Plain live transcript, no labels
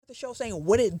the show saying,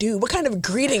 what it do? What kind of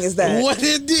greeting is that? What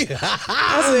it do?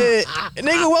 I said,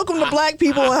 nigga, welcome to black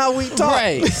people and how we talk.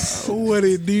 Right. What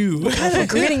it do? What kind of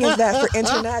greeting is that for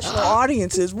international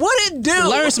audiences? What it do?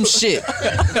 Learn some shit.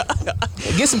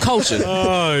 Get some culture.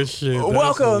 Oh, shit. That's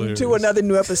Welcome hilarious. to another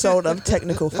new episode of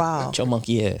Technical File. Get your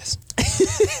monkey ass.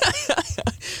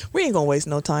 We ain't gonna waste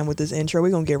no time with this intro.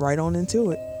 We're gonna get right on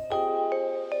into it.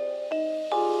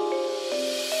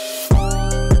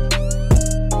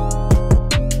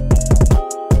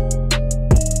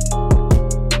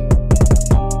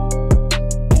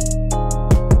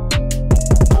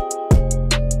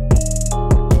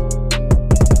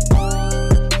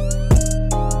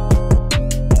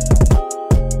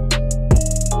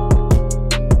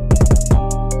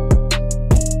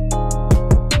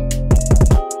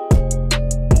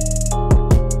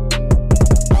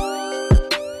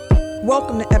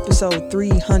 Welcome to episode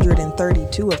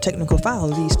 332 of Technical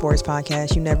Files, the sports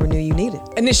podcast you never knew you needed.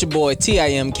 And it's your boy,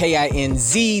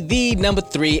 TIMKINZ, the number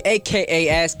 3, a.k.a.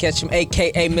 Ass Ketchum,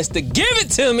 a.k.a. Mr. Give It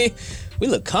To Me. We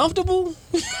look comfortable.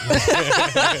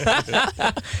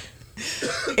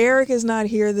 Eric is not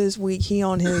here this week. He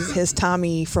on his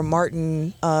Tommy from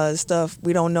Martin stuff.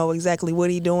 We don't know exactly what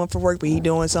he doing for work, but he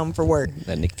doing something for work.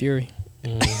 That Nick Fury.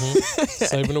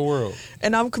 Saving the world.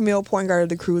 And I'm Camille, point guard of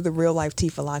the crew, the real life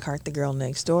Tifa Lockhart, the girl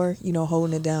next door. You know,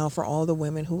 holding it down for all the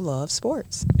women who love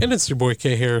sports. And it's your boy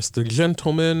K Harris, the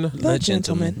gentleman, The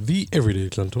gentleman. the everyday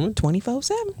gentleman,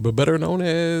 24/7. but better known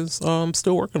as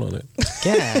still working on it.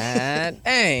 God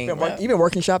dang. You've been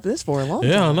working shop this for a long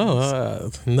Yeah, I time.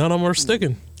 know. None of them are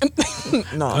sticking.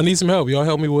 No, I need some help. Y'all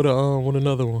help me with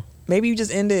another one. maybe you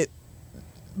just end it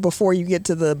before you get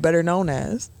to the better known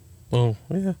as. Oh,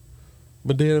 yeah.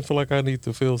 But then I feel like I need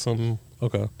to feel something.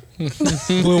 Okay.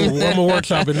 I'm going to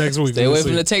workshop it next week. Stay We'll away see.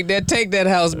 from the take that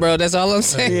house, bro. That's all I'm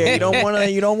saying. Yeah,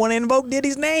 you don't want to invoke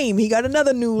Diddy's name. He got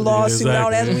another new lawsuit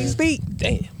out as we speak.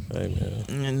 Damn. Hey,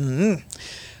 man.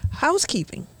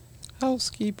 Housekeeping.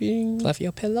 Housekeeping. Fluff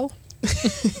your pillow.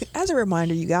 As a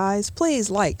reminder, you guys, please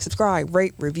like, subscribe,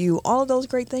 rate, review, all of those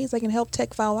great things that can help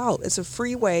Tech File out. It's a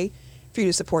free way for you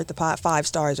to support the pod. 5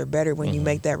 stars or better when you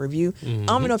make that review. I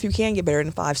don't know if you can get better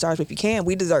than 5 stars, but if you can,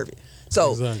 we deserve it.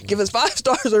 So Exactly. give us 5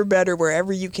 stars or better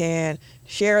wherever you can.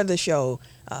 Share the show.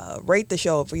 Rate the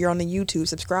show. If you're on the YouTube,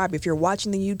 subscribe. If you're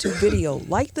watching the YouTube video,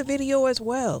 like the video as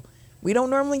well. We don't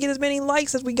normally get as many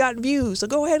likes as we got views, so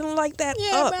go ahead and like that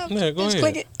up. Yeah, go Just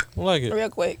ahead. click it I like it. real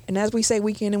quick. And as we say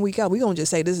week in and week out, we're going to just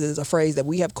say this is a phrase that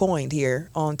we have coined here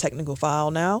on Technical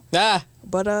File now.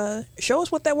 But show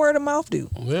us what that word of mouth do.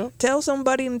 Yeah. Tell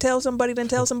somebody and tell somebody then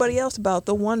tell somebody else about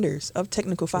the wonders of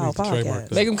Technical File need to trademark Podcast.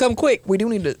 that. Make them come quick. We do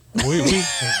need to. We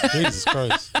Jesus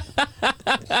Christ.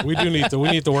 We need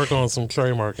to work on some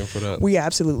trademarking for that. We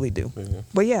absolutely do. Yeah.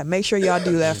 But yeah, make sure y'all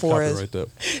do that for us. Copyright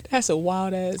that. That's a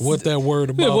wild ass. What that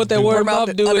word about? What that do. word about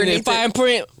about doing in underneath fine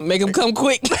print? Make them come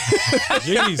quick.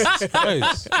 Jesus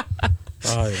Christ.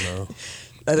 I know.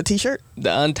 That's a T-shirt. The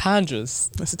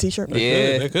entendres. That's a T-shirt.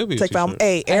 Yeah. That could be. a Tech File. t-shirt.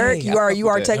 Hey, Eric, Hey, you I are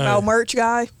fuck with Tech that. File Hey. merch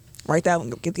guy. Write that one.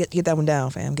 Get that one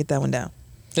down, fam. Get that one down.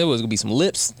 There was gonna be some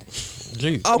lips.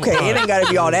 Jeez. Okay, it ain't got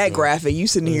to be all that graphic. You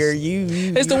sitting here, you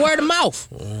It's the word of mouth.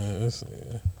 It's,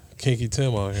 Kinky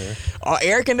Tim out here.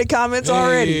 Eric in the comments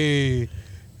already.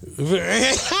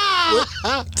 Hey.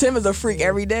 Tim is a freak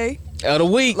every day, Of the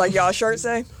week. like y'all shirts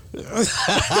say. 2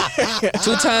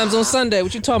 times on Sunday.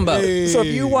 What you talking about? So if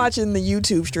you watching the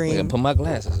YouTube I gotta stream, put my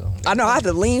glasses on. I know I have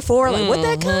to lean forward. Like, what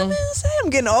that comment say? I'm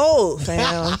getting old,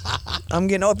 fam. I'm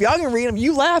getting old. If y'all can read them,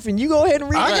 you laughing. You go ahead and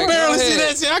read I them. can Go barely ahead. see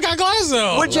that shit. I got glasses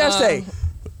on. What Jeff say?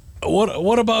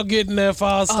 What about getting that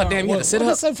 5 star? damn, you had to sit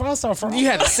what up. Say 5 star for? You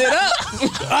had to sit up.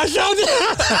 I showed you.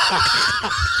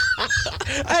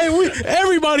 Hey,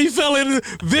 everybody fell in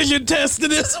vision testing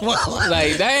this one.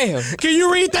 Like, damn. Can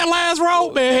you read that last row?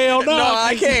 Man, hell no. No,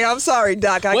 I can't. I'm sorry,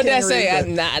 Doc. I What can't that say?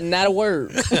 read that. Not a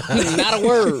word. Not a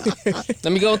word.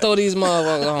 Let me go throw these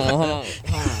motherfuckers on. Hold on.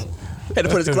 Had to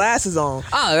put his glasses on.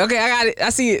 Oh, okay, I got it.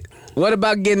 I see it. What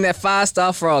about getting that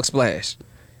 5-star frog splash?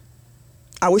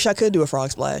 I wish I could do a frog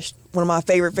splash. One of my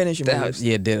favorite finishing moves.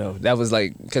 Yeah, ditto. That was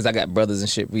like, because I got brothers and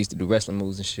shit. We used to do wrestling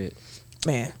moves and shit.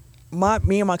 Man,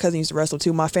 me and my cousin used to wrestle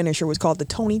too. My finisher was called the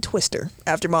Tony Twister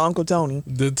after my uncle Tony.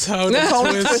 The Tony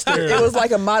Tony Twister. It was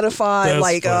like a modified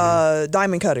That's funny.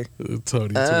 diamond cutter. The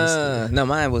Tony Twister. No,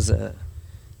 mine was, I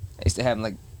used to have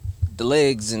like the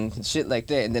legs and shit like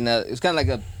that. And then it was kind of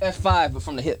like a F5, but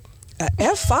from the hip.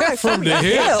 F5 From the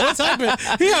hip. What's happening?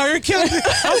 He out here killing me.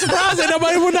 I'm surprised that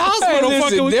nobody went to the hospital. Hey, fucking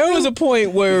listen, with there you. was a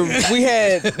point where we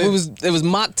had it was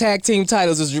mock tag team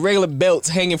titles. It was regular belts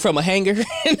hanging from a hanger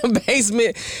in the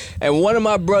basement, and one of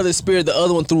my brothers speared the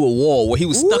other one through a wall where he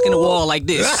was stuck in the wall like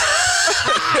this.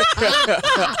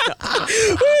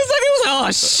 Oh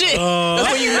shit!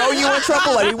 That's when you know you in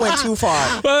trouble. Like we went too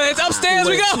far. Well, it's upstairs.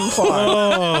 We go. Too far.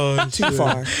 Oh, Too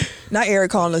far. Not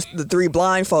Eric calling us the three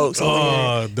blind folks over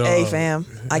Oh, here. dog. Hey fam,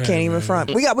 I can't even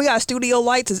front. We got studio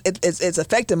lights. It's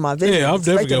affecting my vision. Yeah, I'm It's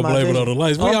definitely affecting gonna my blame it on vision. the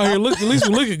lights. We out here at least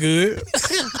we looking good.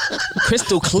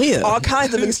 Crystal clear. All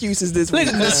kinds of excuses this Look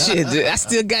week. at this shit. Dude. I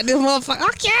still got this motherfucker.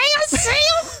 Okay, I see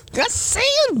him. I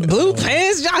see him. Blue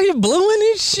pants. Y'all here bluing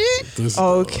this shit. This-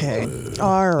 Okay. All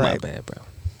My right. bad, bro.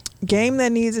 Game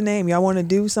that needs a name. Y'all want to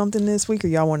do something this week, or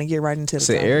y'all want to get right into the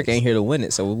Say topics? Eric ain't here to win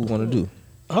it, so what we want to do?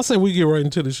 I'll say we get right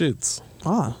into the shits.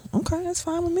 Ah, okay, that's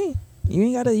fine with me. You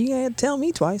ain't gotta tell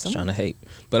me twice. Trying to hate,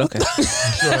 but okay.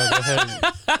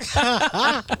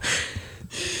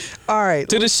 All right,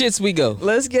 To the shits we go.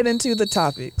 let's get into the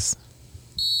topics.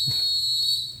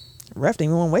 Ref didn't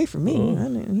even want to wait for me.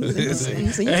 He said,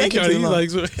 you taking too long.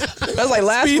 That was like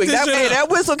last Speed week. this shit up. That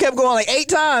whistle kept going like 8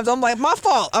 times. I'm like, my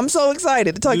fault. I'm so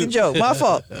excited to talk to Joe. My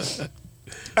fault.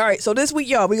 All right, so this week,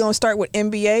 y'all, we're going to start with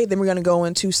NBA. Then we're going to go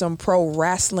into some pro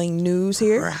wrestling news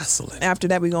here. Wrestling. After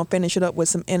that, we're going to finish it up with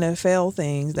some NFL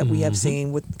things that we have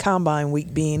seen with Combine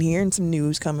Week being here and some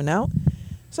news coming out.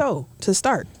 So, to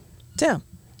start, Tim,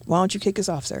 why don't you kick us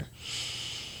off, sir?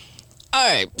 All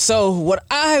right. So what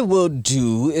I will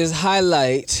do is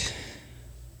highlight.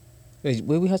 Wait,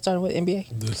 where we had started with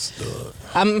NBA?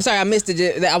 I'm sorry, I missed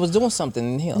it. I was doing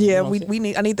something in here. Yeah, You know what I'm saying? we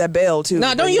need. I need that bell too.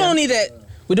 No, you don't need that.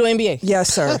 We're doing NBA.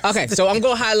 Yes, sir. Okay, so I'm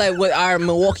gonna highlight what our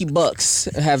Milwaukee Bucks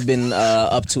have been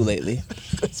up to lately.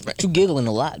 You giggling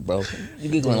a lot, bro. You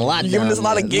giggling a lot. You're giving down us a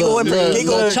lot of there.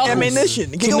 giggle chuckles.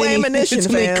 ammunition. Too Giggle many- ammunition,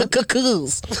 too many fam.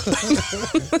 cuckoos.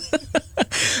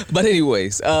 But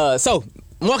anyways, so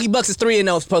Milwaukee Bucks is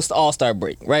 3-0 post All-Star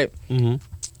break, right? Mm-hmm.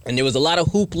 And there was a lot of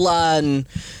hoopla and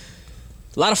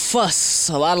a lot of fuss,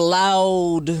 a lot of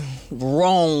loud,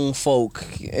 wrong folk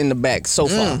in the back so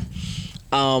far.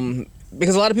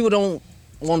 Because a lot of people don't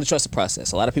want to trust the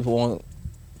process. A lot of people want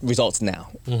results now.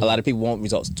 A lot of people want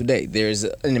results today. There's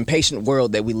an impatient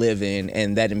world that we live in,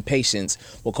 and that impatience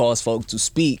will cause folks to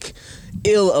speak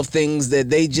ill of things that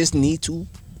they just need to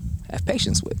have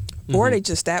patience with. Or they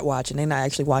just stat watching. They're not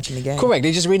actually watching the game. Correct.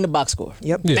 They just reading the box score.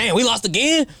 Yep. Yeah. Damn, we lost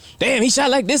again. Damn, he shot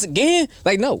like this again.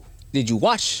 Like, no. Did you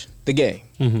watch the game?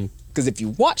 Because if you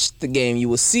watch the game, you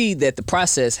will see that the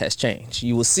process has changed.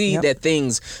 You will see Yep. that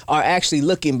things are actually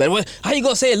looking better. How you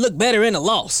gonna say it looked better in a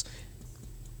loss?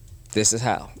 This is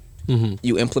how.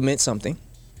 You implement something.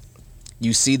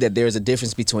 You see that there's a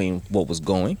difference between what was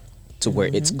going to where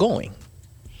it's going.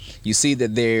 You see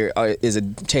that there is a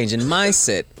change in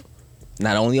mindset,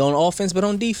 not only on offense but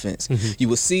on defense. You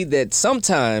will see that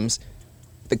sometimes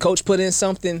the coach put in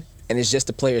something and it's just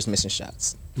the players missing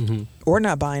shots. Or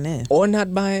not buying in. Or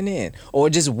not buying in, or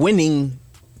just winning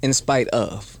in spite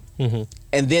of. And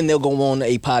then they'll go on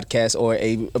a podcast or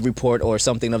a report or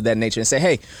something of that nature and say,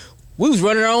 hey, we was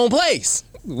running our own plays.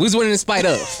 We was winning in spite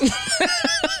of.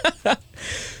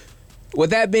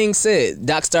 With that being said,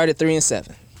 Doc started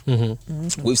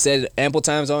 3-7. We've said ample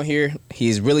times on here,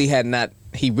 he really has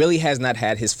not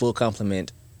had his full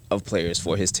complement of players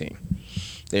for his team.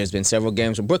 There's been several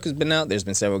games where Brooke has been out. There's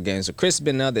been several games where Chris has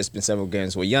been out. There's been several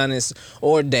games where Giannis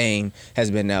or Dame has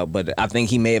been out. But I think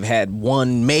he may have had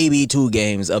 1, maybe 2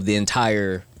 games of the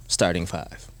entire starting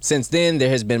 5. Since then, there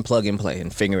has been plug and play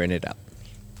and figuring it out.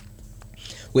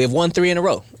 We have won 3 in a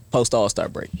row post All-Star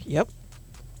break. Yep.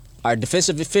 Our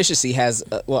defensive efficiency has,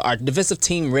 our defensive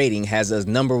team rating has us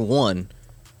number 1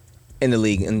 in the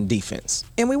league in defense.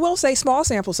 And we will say small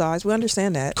sample size. We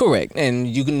understand that. Correct. And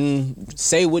you can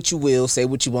say what you will, say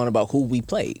what you want about who we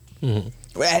played.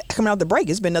 Coming out the break,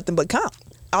 it's been nothing but comp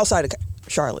outside of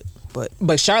Charlotte.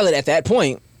 But Charlotte at that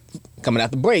point, coming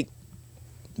out the break,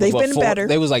 they've been better.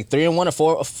 They was like 3-1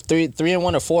 or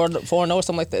 4-3-1 or 4-0 or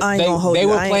something like that. I ain't gonna hold they you.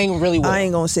 were I ain't- playing really well. I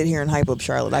ain't gonna sit here and hype up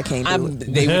Charlotte. I can't do it.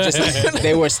 They were just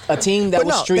they were a team that But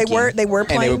was no, streaking. they were and they were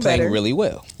playing playing better. really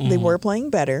well. They were playing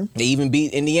better. They even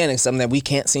beat Indiana, something that we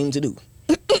can't seem to do.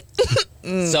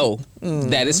 So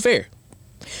that is fair.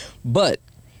 But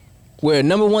we're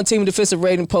number 1 team in defensive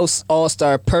rating post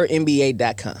All-Star per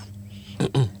NBA.com.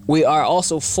 We are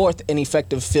also 4th in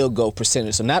effective field goal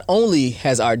percentage. So not only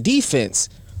has our defense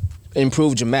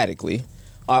improved dramatically,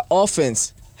 our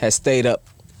offense has stayed up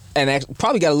and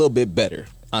probably got a little bit better,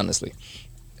 honestly,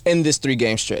 in this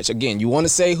 3-game stretch. Again, you want to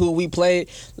say who we played,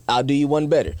 I'll do you one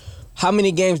better. How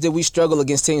many games did we struggle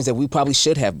against teams that we probably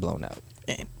should have blown out?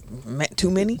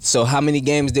 Too many? So how many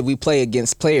games did we play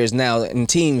against players now and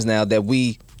teams now that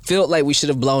we felt like we should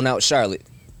have blown out Charlotte?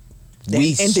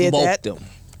 We And did smoked that. them.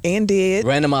 And did.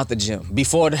 Ran them out the gym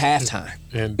before the halftime.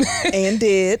 And And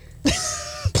did.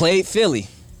 Played Philly.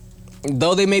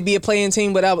 though they may be a playing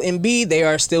team without Embiid, they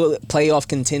are still a playoff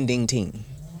contending team.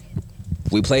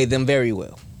 We played them very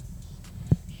well.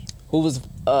 Who was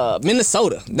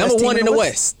Minnesota, number one in the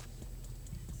West.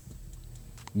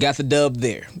 Got the dub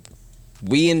there.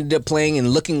 We ended up playing and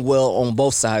looking well on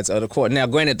both sides of the court. Now,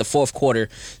 granted, the fourth quarter,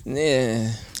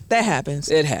 that happens.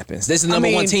 It happens. This is the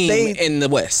number one team in the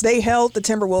West. They held the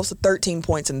Timberwolves to 13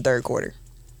 points in the third quarter.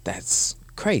 That's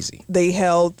crazy. They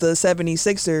held the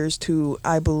 76ers to,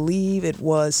 I believe it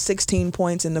was 16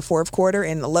 points in the fourth quarter,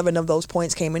 and 11 of those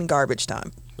points came in garbage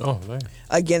time. Oh, man.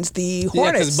 Against the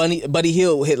Hornets. Yeah, because Buddy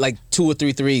Hield hit like 2 or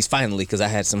 3 threes finally because I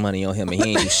had some money on him and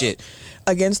he ain't do shit.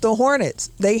 Against the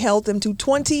Hornets, they held them to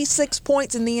 26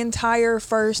 points in the entire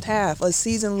first half, a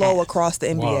season low across the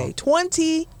NBA. Wow.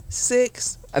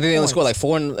 26 I think they only scored like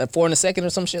 4 in the second or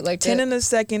some shit like that. 10 in the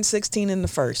second, 16 in the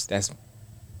first.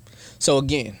 So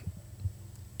again,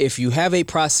 if you have a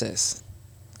process,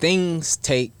 things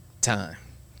take time.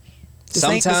 This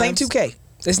ain't 2K.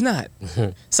 It's not.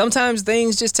 Sometimes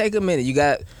things just take a minute. You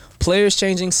got players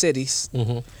changing cities.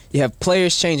 Mm-hmm. You have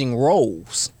players changing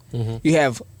roles. Mm-hmm. You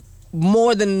have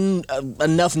more than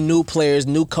enough new players,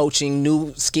 new coaching,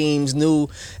 new schemes,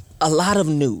 a lot of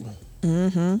new.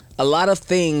 Mm-hmm. A lot of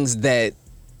things that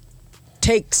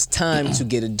takes time to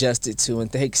get adjusted to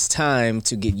and takes time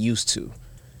to get used to.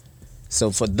 So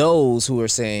for those who are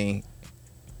saying,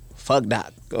 fuck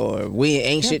Doc, or we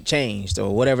ain't shit changed,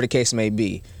 or whatever the case may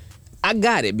be, I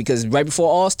got it, because right before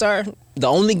All-Star, the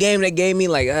only game that gave me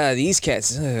like, these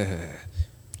cats,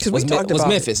 was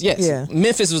Memphis. Yes. Yeah.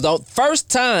 Memphis was the first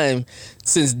time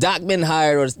since Doc been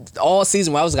hired or all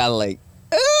season where I was kind of like,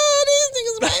 these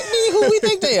niggas might be who we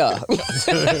think they are.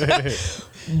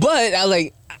 But I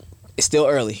like, it's still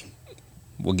early.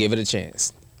 We'll give it a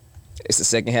chance. It's the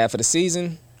second half of the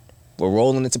season. We're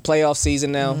rolling into playoff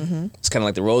season now. Mm-hmm. It's kind of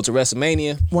like the road to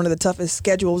WrestleMania. One of the toughest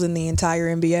schedules in the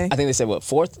entire NBA. I think they said,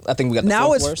 fourth? I think we got the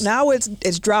fourth worst. Now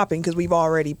it's dropping because we've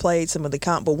already played some of the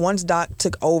comp. But once Doc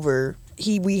took over,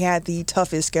 we had the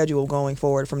toughest schedule going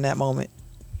forward from that moment.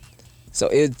 So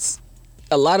it's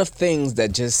a lot of things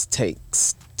that just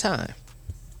takes time.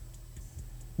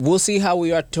 We'll see how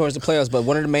we are towards the playoffs. But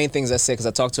one of the main things I said, because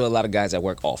I talk to a lot of guys at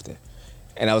work often,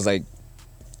 and I was like,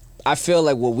 I feel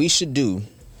like what we should do,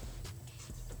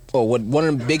 or one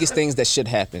of the biggest things that should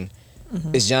happen,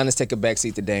 is Giannis take a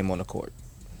backseat to Dame on the court.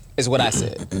 Is what I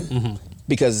said.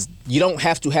 Because you don't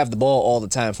have to have the ball all the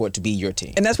time for it to be your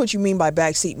team. And that's what you mean by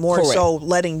backseat. More Correct. So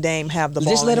letting Dame have the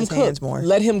ball Just let in him his cook. hands more.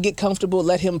 Let him get comfortable.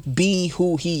 Let him be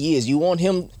who he is. You want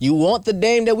the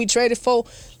Dame that we traded for?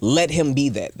 Let him be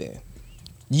that then.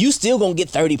 You still gonna get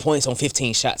 30 points on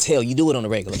 15 shots. Hell, you do it on a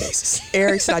regular basis.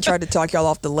 Eric said I tried to talk y'all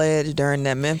off the ledge during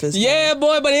that Memphis game. Yeah,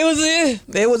 boy, but it was ugly.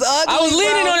 I was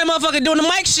leaning on that motherfucker doing the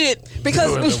mic shit.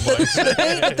 Because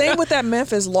the thing with that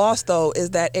Memphis loss though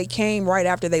is that it came right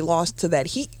after they lost to the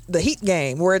Heat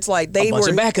game, where it's like they a bunch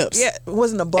of backups. Yeah, it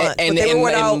wasn't a bunch. They were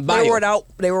without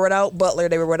Butler,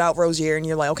 they were without Rozier, and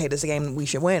you're like, okay, this is a game we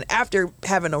should win. After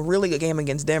having a really good game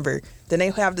against Denver, then they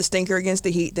have the stinker against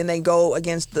the Heat, then they go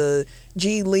against the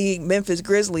G League Memphis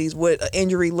Grizzlies with an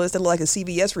injury listed like a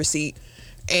CVS receipt,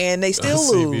 and they still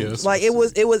lose. Like it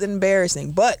was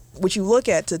embarrassing. But what you look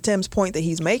at, to Tim's point that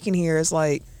he's making here, is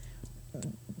like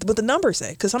what the numbers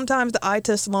say, because sometimes the eye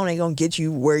test alone ain't gonna get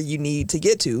you where you need to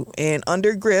get to. And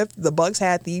under Griff, the Bucks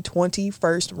had the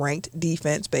 21st ranked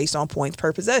defense based on points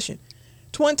per possession.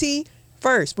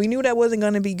 21st. We knew that wasn't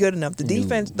going to be good enough.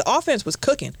 The offense was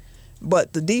cooking,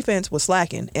 but the defense was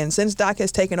slacking. And since Doc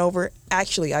has taken over,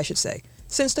 actually I should say,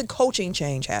 since the coaching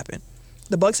change happened,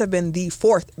 the Bucks have been the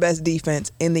 4th best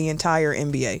defense in the entire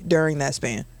NBA during that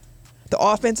span. The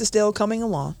offense is still coming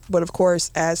along, but of course,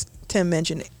 as Tim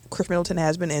mentioned, Chris Middleton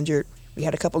has been injured. We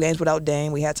had a couple games without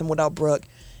Dame. We had some without Brooke.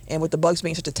 And with the Bucks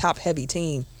being such a top-heavy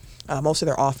team, most of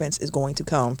their offense is going to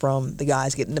come from the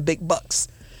guys getting the big bucks.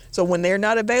 So when they're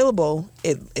not available,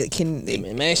 it can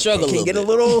get a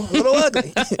little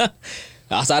ugly.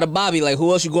 Outside of Bobby, like,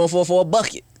 who else you going for a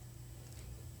bucket?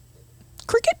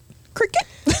 Cricket.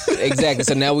 Exactly.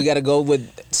 So now we got to go with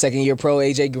second-year pro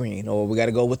AJ Green, or we got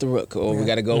to go with the Rook, or we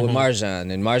got to go with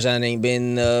Marjan. And Marjan ain't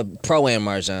been pro-am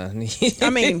Marjan. I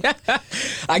mean,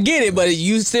 I get it, but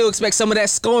you still expect some of that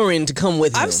scoring to come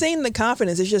with him. I've seen the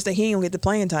confidence. It's just that he ain't gonna get the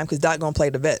playing time because Doc gonna play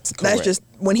the vets. Correct. That's just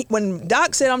when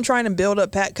Doc said, "I'm trying to build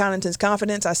up Pat Connaughton's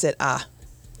confidence," I said,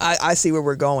 I see where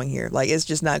we're going here. Like, it's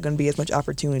just not going to be as much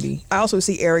opportunity. I also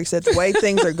see Eric said the way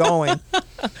things are going,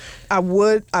 I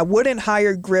wouldn't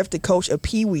hire Griff to coach a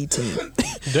peewee team.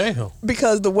 Damn.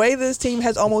 Because the way this team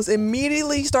has almost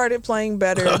immediately started playing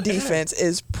better defense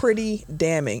is pretty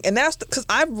damning. And that's because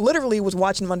I literally was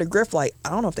watching them under Griff like,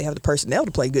 I don't know if they have the personnel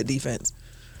to play good defense.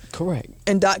 Correct.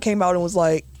 And Doc came out and was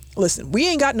like, listen, we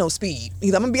ain't got no speed.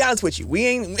 I'm gonna be honest with you. We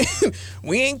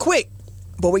ain't quick,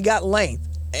 but we got length.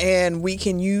 And we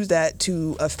can use that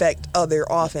to affect other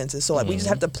offenses. So like we just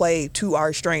have to play to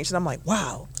our strengths. And I'm like,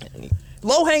 wow.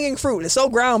 Low hanging fruit. It's so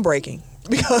groundbreaking.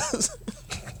 Because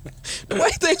the way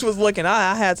things was looking,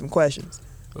 I had some questions.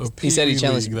 He said he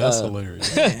challenged. That's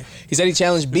hilarious. He said he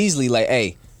challenged Beasley like,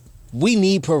 "Hey, we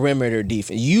need perimeter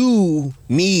defense. You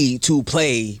need to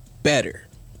play better."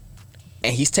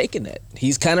 And he's taking that.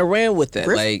 He's kind of ran with that.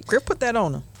 Griff put that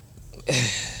on him.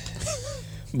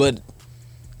 But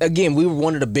again, we were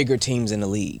one of the bigger teams in the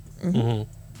league.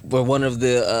 Mm-hmm. We're one of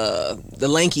the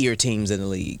lankier teams in the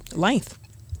league. Length.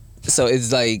 So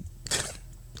it's like,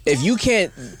 if you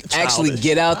can't actually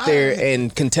get out there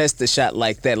and contest the shot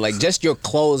like that, like just your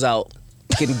closeout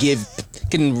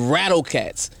can rattle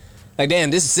cats. Like,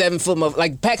 damn, this is 7 foot.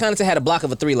 Like, Pat Connaughton had a block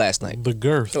of a 3 last night. The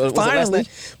girth. Was finally.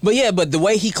 But the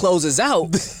way he closes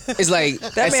out is like,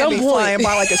 that at man some be point, flying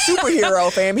by like a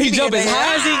superhero, fam. He jump as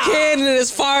high as he can and as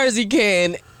far as he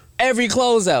can every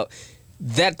closeout.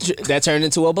 That turned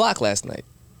into a block last night.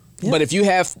 Yeah. But if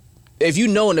you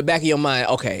know in the back of your mind,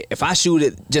 okay, if I shoot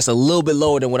it just a little bit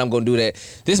lower than what I'm going to do that,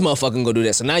 this motherfucker going to do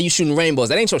that. So now you shooting rainbows.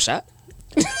 That ain't your shot.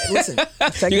 Listen,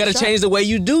 you got to change the way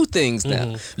you do things now.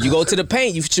 Mm-hmm. You go to the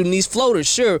paint, you shooting these floaters,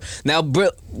 sure. Now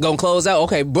Brook gonna close out.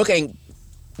 Okay, Brook ain't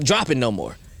dropping no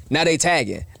more. Now they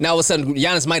tagging. Now all of a sudden,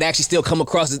 Giannis might actually still come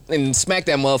across and smack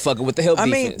that motherfucker with the help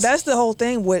defense. I mean, that's the whole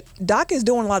thing. With Doc is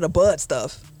doing a lot of Bud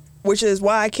stuff, which is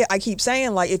why I keep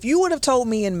saying, like, if you would have told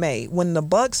me in May when the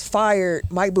Bucks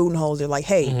fired Mike Budenholzer, like,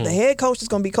 hey, the head coach is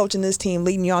going to be coaching this team,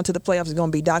 leading you on to the playoffs is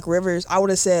going to be Doc Rivers, I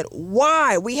would have said,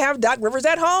 why? We have Doc Rivers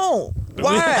at home.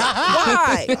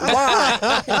 Why?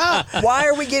 Why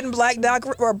are we getting Black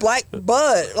Doc or Black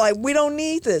Bud? Like, we don't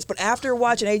need this. But after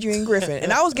watching Adrian Griffin,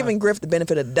 and I was giving Griff the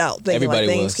benefit of the doubt, thinking everybody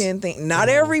like things can think. Not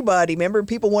everybody. Remember,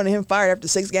 people wanted him fired after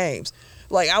 6 games.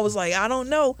 Like, I was like, I don't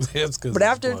know. But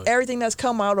after everything that's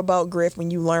come out about Griff,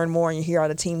 when you learn more and you hear how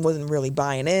the team wasn't really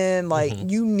buying in, like,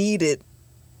 you needed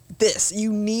this.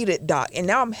 You needed Doc. And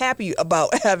now I'm happy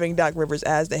about having Doc Rivers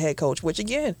as the head coach, which,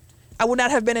 again, I would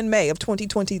not have been in May of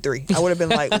 2023. I would have been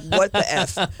like, what the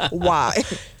F? Why?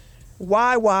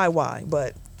 Why?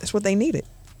 But that's what they needed.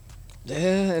 Yeah,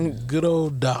 and good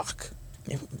old Doc.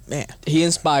 Man, he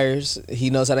inspires. He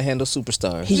knows how to handle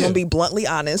superstars. He's gonna be bluntly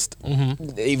honest.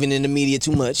 Even in the media,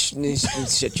 too much.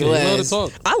 Shut your ass.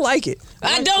 I like it.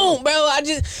 I don't, bro.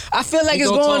 I feel like it's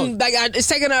going it's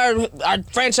taking our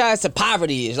franchise to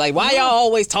poverty. It's like, why y'all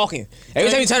always talking?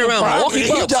 Every time you turn around, Milwaukee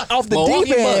Bucks, off the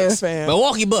deep end, fam.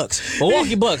 Milwaukee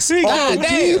Bucks. He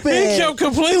kept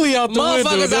completely out the window.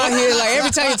 Motherfuckers out here, like,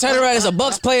 every time you turn around, there's a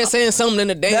Bucks player saying something in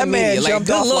the damn media. Like,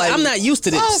 good Lord, I'm not used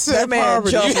to this. That man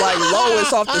jumped like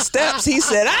Lois off the steps. He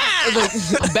said,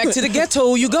 back to the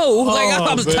ghetto you go. Like,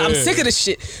 I'm sick of this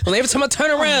shit. Well, every time I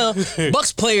turn around,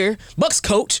 Bucks player, Bucks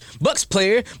coach, Bucks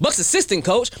player, Bucks assistant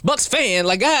coach, Bucks fan.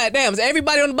 Like, goddamn,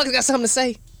 everybody on the Bucks got something to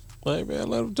say. Like, man,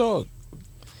 let them talk.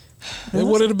 They're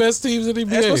one of the best teams in the NBA.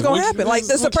 That's what's gonna happen. Like,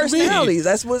 that's the personalities.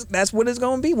 That's what it's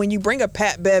gonna be when you bring a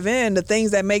Pat Bev in. The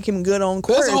things that make him good on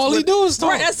court. That's all he do is talk.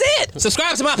 Right, that's it.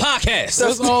 Subscribe to my podcast.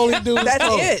 That's all he do. That's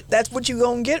it. That's what you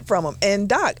gonna get from him. And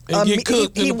Doc,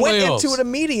 he went into the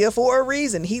media for a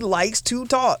reason. He likes to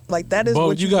talk. Like, that is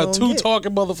what you got. Two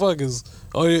talking motherfuckers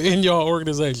in your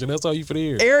organization. That's all you finna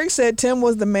hear. Eric said Tim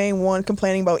was the main one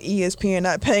complaining about ESPN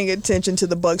not paying attention to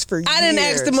the Bucks for years. I didn't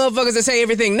ask the motherfuckers to say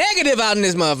everything negative out in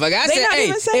this motherfucker. I said,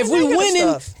 hey, if we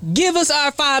winning, give us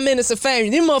our 5 minutes of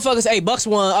fame. Them motherfuckers, hey, Bucks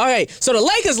won. All right. So the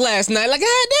Lakers last night, like,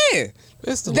 goddamn.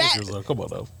 It's the Lakers, though. Come on,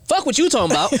 though. Fuck what you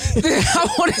talking about. I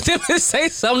wanted them to say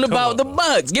something about the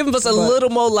Bucks. Give us a little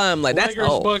more limelight. That's Lakers,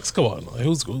 all. Bucks, come on.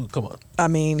 Come on. I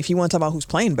mean, if you want to talk about who's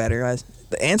playing better,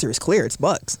 the answer is clear. It's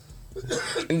Bucks.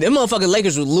 Them motherfucking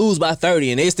Lakers would lose by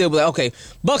 30 and they still be like, okay,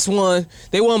 Bucks won.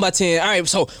 They won by 10. All right,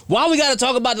 so why we got to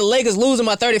talk about the Lakers losing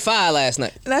by 35 last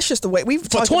night? And that's just the way we've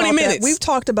talked 20 about minutes. That. We've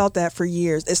talked about that for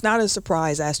years. It's not a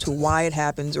surprise as to why it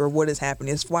happens or what is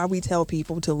happening. It's why we tell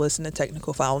people to listen to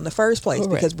Technical Foul in the first place.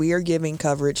 Correct. Because we are giving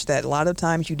coverage that a lot of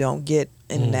times you don't get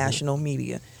in national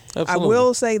media. Absolutely. I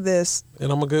will say this. And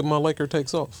I'm going to get my Laker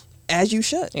takes off. As you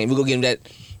should. And we're going to give him that.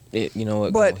 You know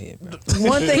what? But go ahead, bro.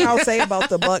 One thing I'll say about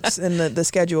the Bucks and the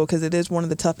schedule, because it is one of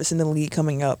the toughest in the league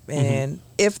coming up, and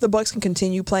if the Bucks can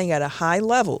continue playing at a high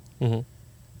level,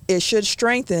 it should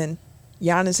strengthen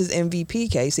Giannis's MVP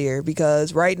case here,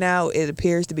 because right now it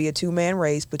appears to be a 2-man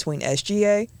race between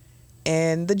SGA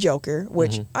and the Joker,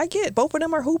 which I get. Both of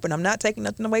them are hooping. I'm not taking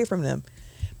nothing away from them.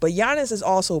 But Giannis is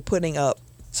also putting up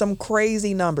some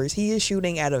crazy numbers. He is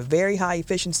shooting at a very high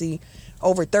efficiency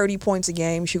over 30 points a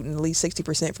game, shooting at least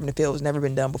 60% from the field. Has never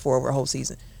been done before over a whole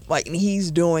season. Like, and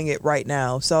he's doing it right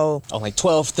now. So like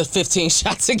 12 to 15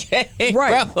 shots a game.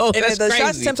 right. Bro, and that's the crazy.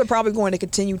 shot attempts are probably going to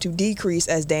continue to decrease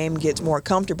as Dame gets more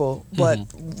comfortable. But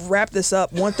wrap this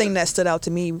up. One thing that stood out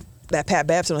to me that Pat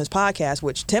Bev said on his podcast,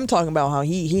 which Tim talking about how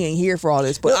he ain't here for all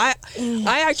this, but I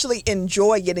actually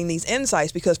enjoy getting these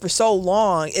insights because for so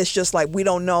long it's just like we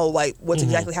don't know like what's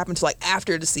exactly happened to like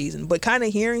after the season, but kind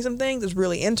of hearing some things is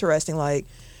really interesting. Like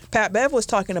Pat Bev was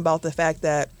talking about the fact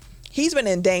that he's been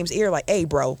in Dame's ear like, hey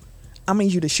bro, I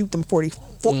need you to shoot them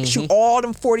shoot all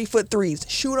them 40-foot threes,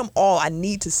 shoot them all. I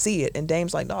need to see it. And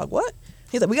Dame's like, dog, what?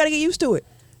 He's like, we got to get used to it.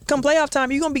 Come playoff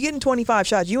time, you're going to be getting 25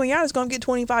 shots. You and Giannis going to get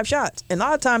 25 shots. And a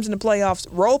lot of times in the playoffs,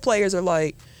 role players are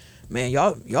like, man,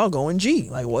 y'all going G.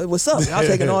 Like, what's up? Y'all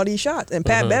taking all these shots. And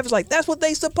Pat Bev is like, that's what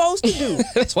they supposed to do.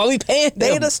 That's why we paying them.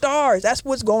 They the stars. That's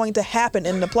what's going to happen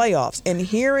in the playoffs. And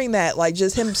hearing that, like,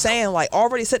 just him saying, like,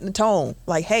 already setting the tone,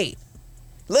 like, hey,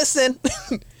 listen,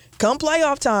 come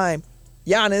playoff time,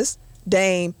 Giannis,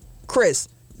 Dame, Chris,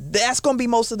 that's going to be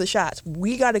most of the shots.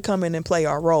 We got to come in and play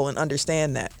our role and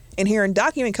understand that. And hearing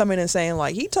Doc even come in and saying,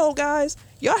 like, he told guys,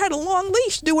 y'all had a long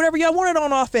leash to do whatever y'all wanted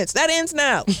on offense. That ends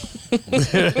now.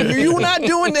 You're not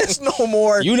doing this no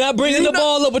more. You not bringing the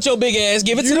ball up with your big ass.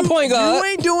 Give it to the point guard. You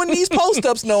ain't doing these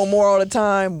post-ups no more all the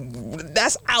time.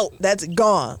 That's out. That's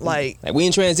gone. Like we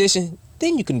in transition.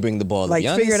 Then you can bring the ball like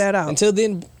up, Giannis. Figure that out. Until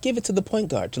then, give it to the point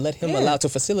guard to let him allow to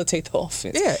facilitate the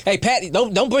offense. Yeah. Hey, Pat,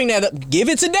 don't bring that up. Give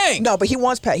it to Dame. No, but he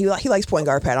wants Pat. He likes point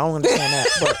guard Pat. I don't understand that.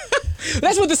 But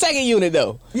that's with the second unit,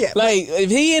 though. Yeah. Like,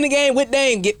 if he in the game with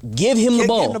Dame, give him the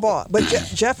ball. Give him the ball. But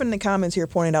Jeff in the comments here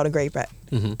pointed out a great fact.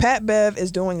 Pat Bev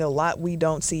is doing a lot we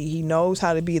don't see. He knows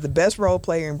how to be the best role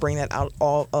player and bring that out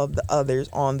all of the others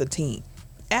on the team.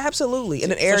 Absolutely.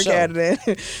 And then Eric added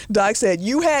in, Doc said,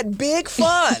 you had big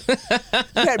fun. You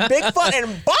had big fun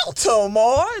in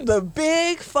Baltimore. The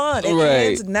big fun. It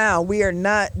ends now. We are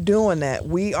not doing that.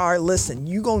 We are, listen,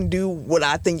 you going to do what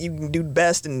I think you can do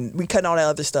best, and we cutting all that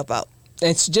other stuff out.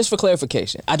 And just for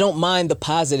clarification, I don't mind the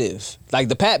positive. Like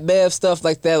the Pat Bev stuff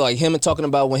like that, like him and talking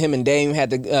about when him and Dame had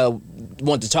to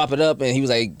want to chop it up, and he was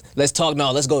like, let's talk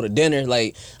now, let's go to dinner.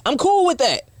 Like, I'm cool with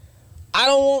that.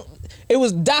 It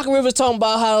was Doc Rivers talking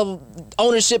about how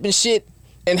ownership and shit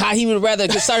and how he would rather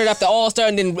get started after All-Star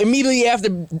and then immediately after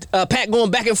Pat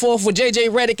going back and forth with J.J.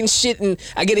 Redick and shit, and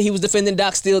I get it, he was defending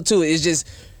Doc still too. It's just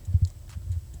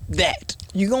that.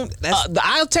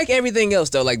 I'll take everything else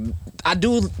though. Like I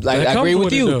do, like I agree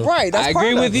with you. Right, that's I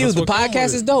agree with you. The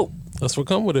podcast is dope. That's what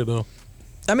come with it though.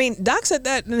 I mean, Doc said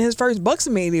that in his first Bucks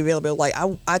immediately available. Like,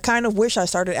 I kind of wish I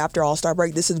started after All-Star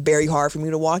break. This is very hard for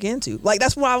me to walk into. Like,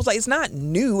 that's why I was like, it's not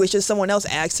new. It's just someone else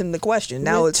asked him the question.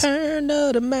 Now Return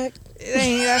of the Mac.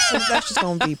 That's just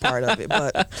going to be part of it.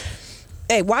 But,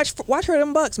 hey, watch for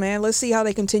them Bucks, man. Let's see how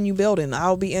they continue building.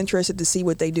 I'll be interested to see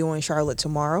what they do in Charlotte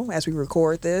tomorrow as we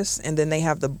record this. And then they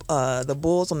have the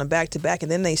Bulls on the back-to-back.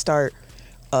 And then they start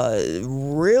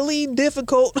really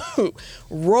difficult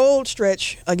road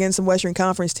stretch against some Western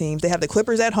Conference teams. They have the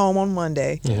Clippers at home on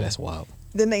Monday. Yeah, that's wild.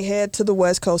 Then they head to the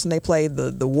West Coast and they play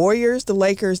the Warriors, the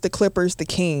Lakers, the Clippers, the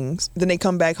Kings. Then they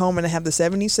come back home and they have the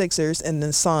 76ers and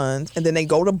the Suns. And then they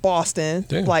go to Boston.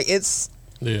 Damn. Like, it's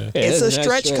Yeah. a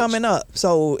stretch coming up.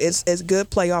 So it's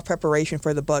good playoff preparation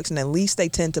for the Bucks. And at least they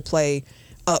tend to play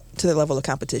up to the level of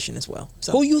competition as well.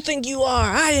 So. Who you think you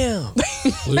are? I am.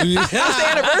 That's the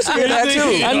anniversary of that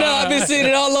too. I know. I've been seeing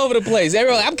it all over the place.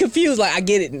 Everyone, I'm confused. Like, I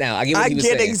get it now. I get what he was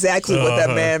saying. Exactly what that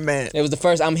man meant. It was the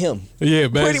first. I'm him. Yeah,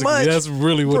 basically. Pretty much. That's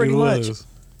really what Pretty he much. was.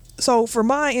 So for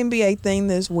my NBA thing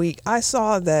this week, I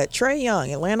saw that Trae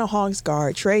Young, Atlanta Hawks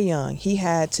guard Trae Young, he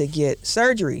had to get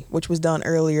surgery, which was done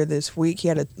earlier this week. He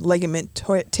had a ligament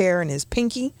tear in his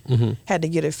pinky, had to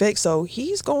get it fixed. So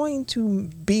he's going to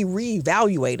be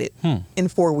reevaluated in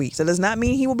 4 weeks. That does not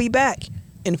mean he will be back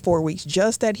in 4 weeks,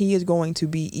 just that he is going to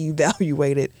be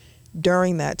evaluated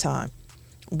during that time.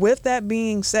 With that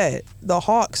being said, the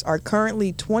Hawks are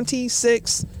currently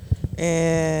 26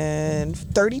 and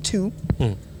 32.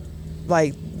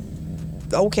 Like,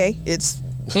 okay, it's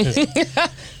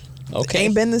Okay.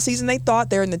 ain't been the season they thought.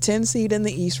 They're in the 10 seed in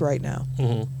the East right now.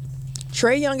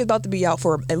 Trae Young is about to be out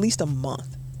for at least a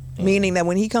month, meaning that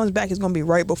when he comes back, it's going to be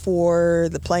right before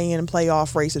the play-in and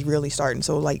playoff race is really starting.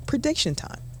 So, like, prediction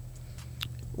time.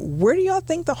 Where do y'all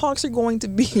think the Hawks are going to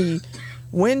be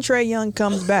when Trae Young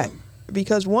comes back?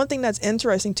 Because one thing that's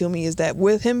interesting to me is that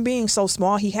with him being so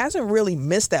small, he hasn't really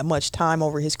missed that much time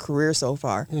over his career so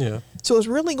far. Yeah. So it's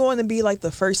really going to be like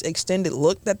the first extended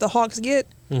look that the Hawks get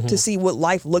to see what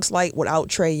life looks like without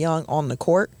Trae Young on the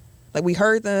court. Like, we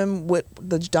heard them with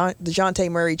the DeJounte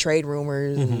Murray trade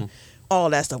rumors and all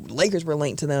that stuff. Lakers were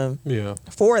linked to them Yeah.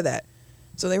 for that.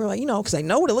 So they were like, because they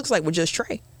know what it looks like with just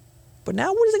Trey. But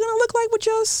now what is it going to look like with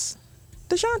just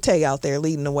DeJounte out there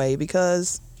leading the way?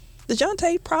 Because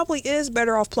DeJounte probably is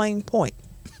better off playing point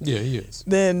Yeah, he is.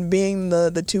 than being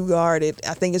the two guard. I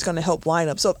think it's going to help line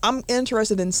up. So I'm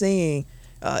interested in seeing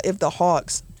if the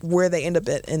Hawks, where they end up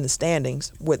in the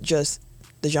standings with just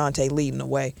DeJounte leading the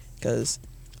way, because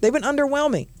they've been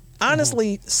underwhelming.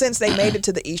 Honestly, since they made it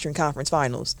to the Eastern Conference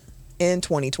Finals in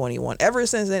 2021. Ever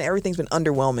since then, everything's been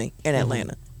underwhelming in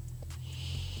Atlanta.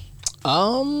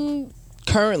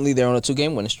 Currently they're on a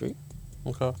 2-game winning streak.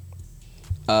 Okay.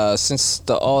 Since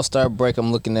the All-Star break,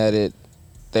 I'm looking at it.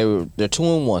 They're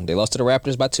 2-1. They lost to the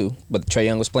Raptors by 2, but Trae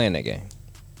Young was playing that game.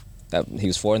 He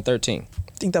was 4-13.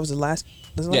 I think that was the last.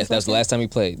 Yes, that was the last time he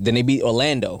played. Then they beat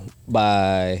Orlando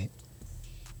by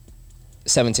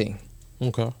 17.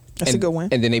 Okay. That's a good win.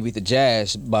 And then they beat the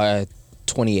Jazz by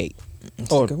 28.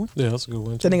 That's Or a good win. Yeah, that's a good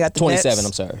win. Then they got the 27, Nets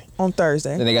I'm sorry. on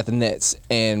Thursday. Then they got the Nets.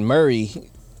 And Murray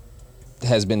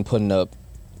has been putting up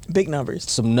Big numbers.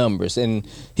 some numbers. And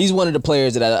he's one of the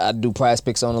players that I do prize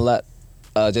picks on a lot.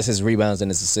 Just his rebounds and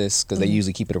his assists, because they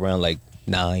usually keep it around like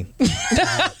 9. And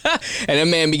that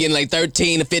man be getting like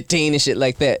 13 to 15 and shit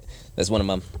like that. That's one of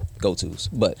my go-tos.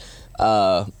 But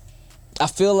I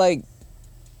feel like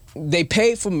they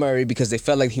paid for Murray because they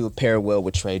felt like he would pair well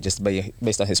with Trae just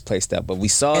based on his play style. But we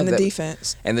saw And the that,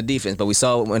 defense. And the defense. But we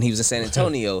saw when he was in San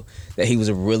Antonio that he was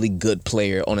a really good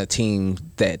player on a team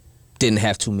that didn't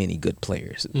have too many good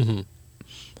players. Mm-hmm.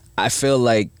 I feel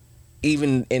like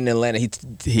even in Atlanta,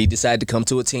 he decided to come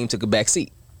to a team, took a back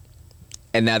seat.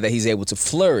 And now that he's able to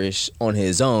flourish on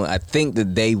his own, I think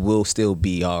that they will still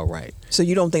be all right. So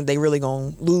you don't think they really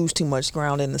going to lose too much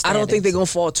ground in the I standings? don't think they're going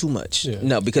to fall too much. Yeah.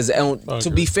 No, because to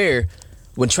agree. be fair,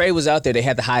 when Trae was out there, they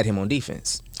had to hide him on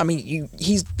defense. I mean,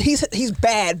 he's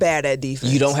bad at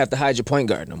defense. You don't have to hide your point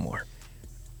guard no more.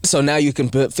 So now you can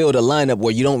field a lineup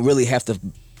where you don't really have to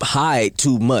hide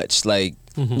too much. Like,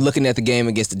 looking at the game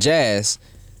against the Jazz,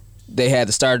 they had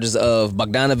the starters of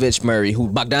Bogdanovich, Murray, who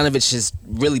Bogdanovich has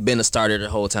really been a starter the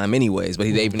whole time anyways, but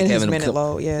they've been And his having him minute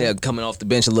low, yeah. coming off the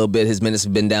bench a little bit. His minutes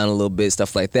have been down a little bit,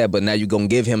 stuff like that. But now you're going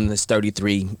to give him this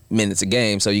 33 minutes a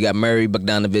game. So you got Murray,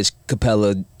 Bogdanovich,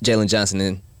 Capella, Jalen Johnson,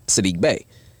 and Sadiq Bey.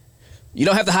 You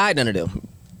don't have to hide none of them.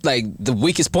 Like, the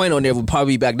weakest point on there would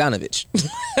probably be Bogdanovich.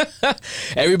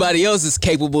 Everybody else is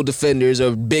capable defenders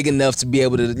or big enough to be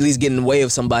able to at least get in the way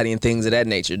of somebody and things of that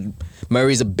nature.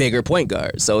 Murray's a bigger point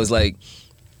guard. So it's like,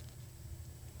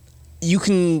 you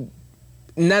can,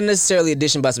 not necessarily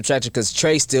addition by subtraction, because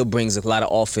Trae still brings a lot of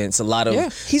offense, a lot of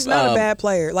He's not a bad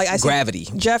player. Like I said, gravity.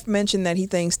 Jeff mentioned that he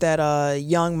thinks that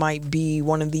Young might be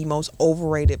one of the most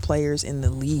overrated players in the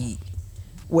league,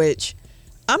 which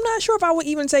I'm not sure if I would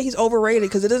even say he's overrated,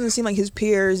 because it doesn't seem like his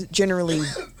peers generally.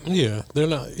 Yeah, they're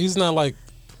not. He's not like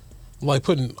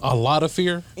putting a lot of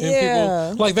fear in Yeah.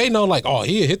 people. Like, they know, like, oh,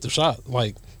 he hit the shot.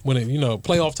 Like, when it,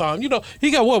 playoff time. He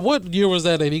got what year was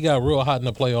that he got real hot in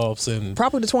the playoffs? And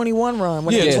Probably the 21 run.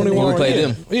 When yeah, they 21. we played yeah,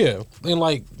 them. Yeah, and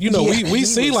like Yeah, we he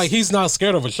see was- like he's not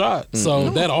scared of a shot,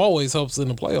 so that always helps in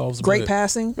the playoffs. Great but-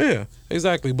 passing. Yeah,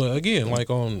 exactly. But again,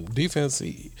 like on defense,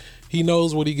 he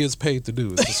knows what he gets paid to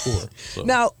do is to score. So.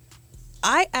 Now,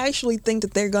 I actually think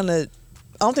that I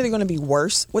don't think they're gonna be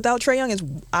worse without Trae Young, as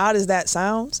odd as that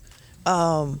sounds.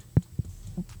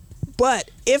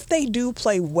 But if they do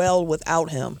play well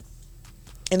without him,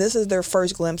 and this is their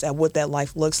first glimpse at what that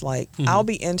life looks like, I'll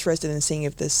be interested in seeing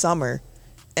if this summer,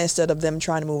 instead of them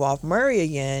trying to move off Murray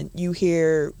again, you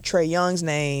hear Trae Young's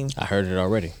name I heard it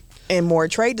already. in more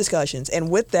trade discussions. And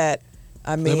with that,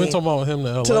 I They've been mean, talking about him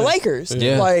to LA. to the Lakers.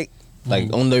 Yeah.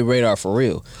 Like, On their radar for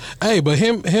real. Hey, but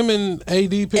him and AD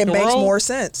pick it and makes roll, more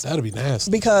sense. That'd be nasty.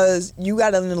 Because you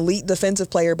got an elite defensive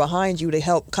player behind you to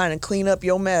help kind of clean up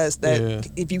your mess that Yeah.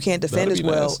 if you can't defend That'd as be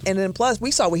well. nasty. And then plus,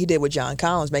 we saw what he did with John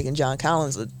Collins, making John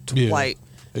Collins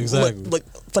Exactly. look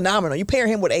phenomenal. You pair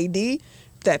him with AD,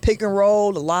 that pick and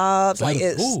roll, the lobs,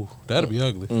 That'd be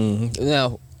ugly.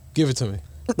 Now, Give it to me.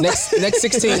 next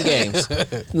 16 games.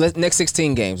 Next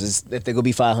 16 games is if they're going to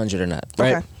be 500 or not,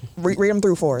 right? Okay. Read them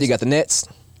through for us. You got the Nets,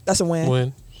 That's a win.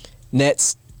 Win,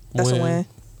 Nets, That's a win.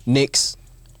 Knicks,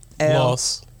 L.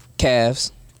 loss,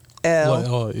 Cavs,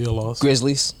 L. you lost.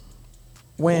 Grizzlies,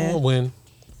 Win. Win,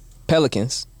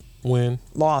 Pelicans, win.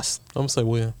 Loss. I'm gonna say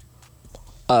win,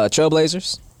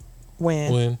 Trailblazers,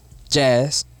 Win. win.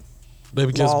 Jazz, They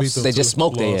just Loss. beat them. They too. just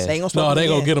smoked their Loss. ass. They ain't gonna No, smoke they them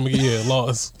gonna again. get them again. Yeah,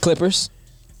 loss. Clippers,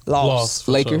 Loss. Loss.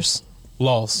 for Lakers, sure.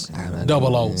 Loss. Double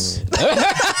loss.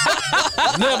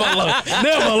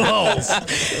 Never lost.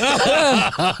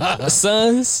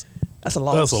 Suns, That's a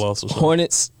loss. That's a loss for sure.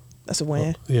 Hornets, That's a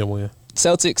win. Yeah, win.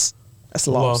 Celtics, That's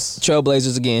a loss.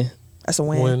 Trailblazers again. That's a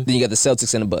win. Win. Then you got the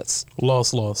Celtics and the Bucks.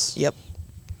 Loss. Yep.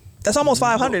 That's almost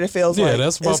 500. It feels like. Yeah,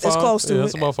 that's about it's close to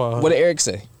that's it. about 500. What did Eric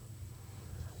say?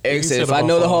 Eric He said, said if I about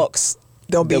know the 500. Hawks,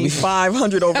 They'll they'll be be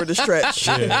 500 over the stretch.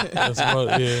 Yeah, that's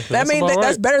about, yeah. That means about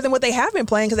that's right. better than what they have been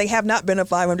playing because they have not been a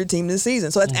 500 team this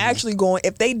season. So that's actually going.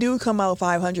 If they do come out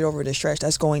 500 over the stretch,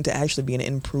 that's going to actually be an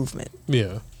improvement.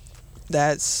 Yeah.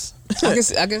 That's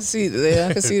I can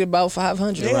see about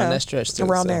 500 around that stretch too.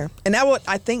 around so. there, and that what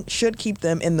I think should keep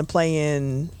them in the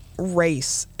play-in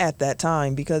race at that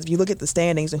time. Because if you look at the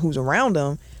standings and who's around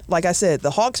them, like I said,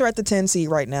 the Hawks are at the 10 seed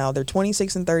right now. They're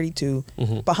 26 and 32.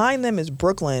 Behind them is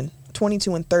Brooklyn,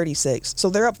 22 and 36. So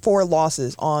they're up 4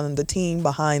 losses on the team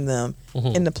behind them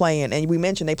in the play-in. And we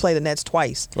mentioned they play the Nets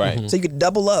twice. Right. So you could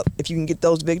double up if you can get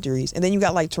those victories. And then you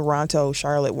got like Toronto,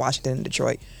 Charlotte, Washington, and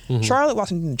Detroit. Charlotte,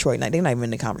 Washington, Detroit, they're not even in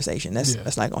the conversation. That's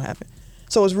not going to happen.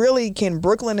 So it's really, can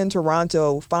Brooklyn and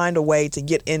Toronto find a way to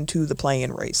get into the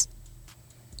play-in race?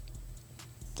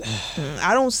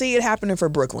 I don't see it happening for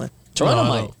Brooklyn. Toronto No, I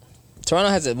might. don't. Toronto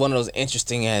has one of those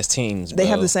interesting ass teams. They bro.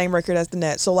 have the same record as the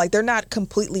Nets. So, like, they're not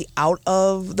completely out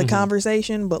of the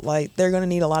conversation, but, like, they're going to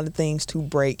need a lot of things to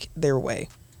break their way.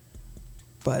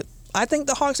 But I think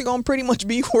the Hawks are going to pretty much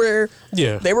be where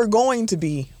they were going to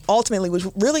be ultimately, which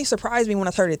really surprised me when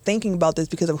I started thinking about this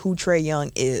because of who Trae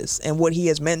Young is and what he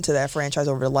has meant to that franchise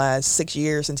over the last 6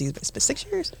 years since he's been 6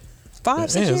 years?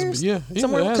 5, 6 years? Yeah.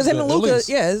 Somewhere. Because him and Luka,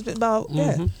 it's been about,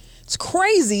 It's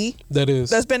crazy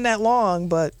that's been that long,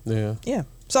 but yeah.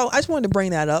 So I just wanted to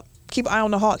bring that up. Keep an eye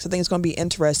on the Hawks. I think it's going to be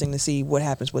interesting to see what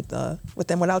happens with them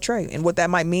without Trae and what that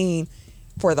might mean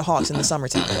for the Hawks in the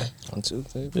summertime. 1, 2,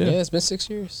 3. Yeah, it's been 6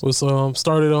 years. Was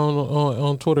started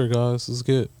on Twitter, guys. Let's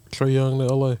get Trae Young to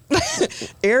LA.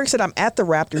 Eric said, I'm at the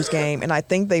Raptors game and I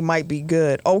think they might be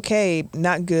good. Okay,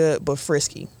 not good, but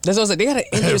frisky. That's what I said. They got an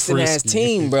interesting ass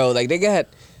team, bro. Like, they got...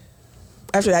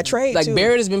 After that trade, like, too.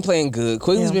 Barrett has been playing good.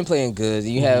 Quigley's been playing good.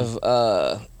 You have...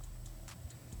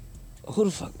 who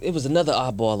the fuck? It was another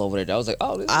oddball over there. I was like,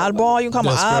 oh, this oddball. You call him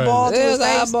an That's oddball? It To was his an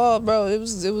face? oddball, bro. It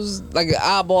was like an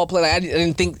oddball play. Like, I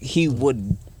didn't think he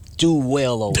would do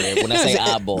well over there when I say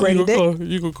oddball. Grady Dick?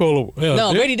 You could call him. Yeah,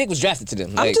 No, Dick. Grady Dick was drafted to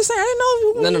them. I'm Like, just saying,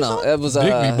 I didn't know. no. It was Dick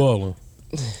be balling.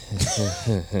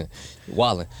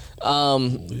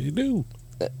 Wildin'. You do.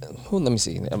 Who? Let me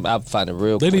see. I'll find it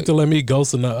real They quick. need to let me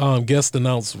guest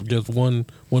announce just one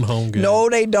home game. No,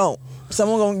 they don't.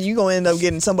 You gonna end up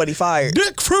getting somebody fired.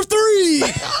 Dick for 3.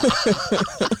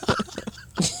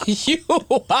 You.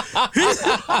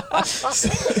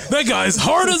 That guy's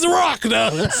hard as a rock now.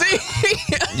 See,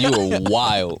 You were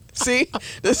wild. see,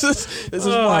 this is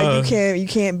why you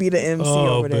can't be the MC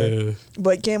over there. Man.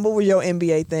 But Ken, what was your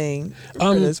NBA thing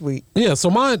for this week? Yeah, so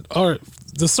mine are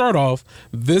to start off,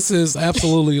 this is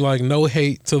absolutely like no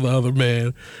hate to the other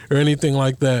man or anything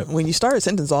like that. When you start a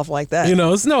sentence off like that, You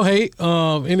know, it's no hate,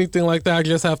 anything like that. I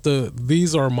just have to.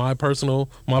 These are my personal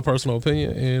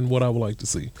opinion and what I would like to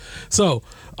see. So,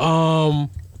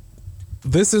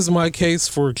 this is my case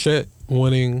for Chet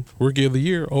winning Rookie of the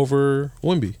Year over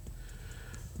Wemby.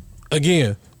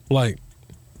 Again, like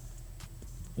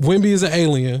Wemby is an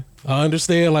alien. I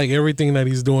understand like everything that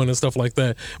he's doing and stuff like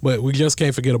that, but we just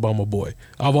can't forget about my boy.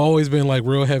 I've always been like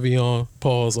real heavy on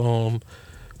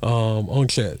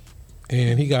Chet,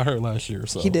 and he got hurt last year.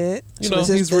 So he did. You So know,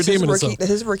 he's redeeming himself. This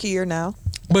is rookie year now.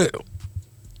 But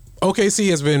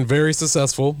OKC has been very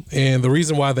successful, and the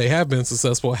reason why they have been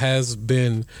successful has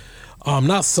been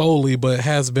not solely, but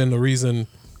has been the reason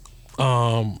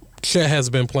Chet has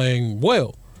been playing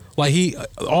well. Like he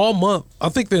all month, I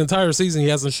think the entire season he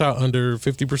hasn't shot under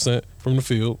 50% from the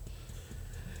field.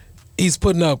 He's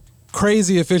putting up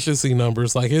crazy efficiency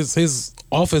numbers. Like his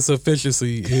offensive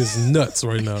efficiency is nuts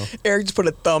right now. Eric just put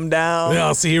a thumb down.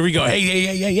 Yeah, see, here we go.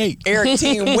 Hey. Eric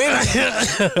team wins.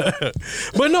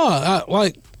 But no,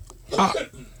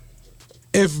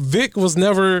 if Vic was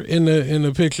never in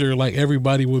the picture, like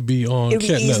everybody would be on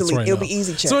Chet nuts right now. It'll be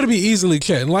easy Chet. So it'd be easily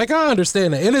Chet. And like I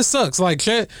understand that, and it sucks. Like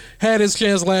Chet had his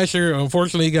chance last year.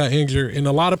 Unfortunately, he got injured, and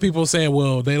a lot of people saying,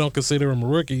 well, they don't consider him a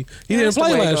rookie. He didn't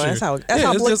play last year.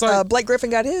 That's how Blake Griffin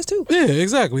got his too. Yeah,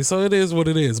 exactly. So it is what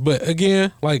it is. But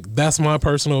again, like that's my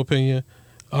personal opinion.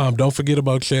 Don't forget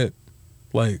about Chet.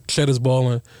 Like Chet is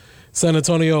balling. San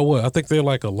Antonio, what? I think they're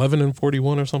like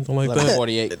 11-41 or something like that.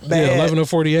 48. Yeah,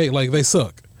 11-48. Like they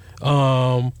suck.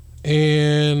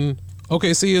 And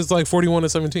OKC is like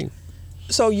 41-17.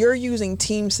 So you're using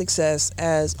team success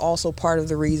as also part of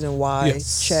the reason why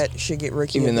Yes. Chet should get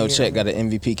rookie. Even of the though year. Chet got an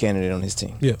MVP candidate on his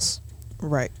team. Yes.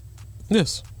 Right.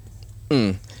 Yes.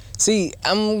 See,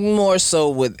 I'm more so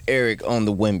with Eric on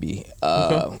the Wemby.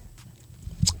 Okay.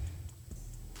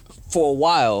 for a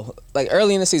while, like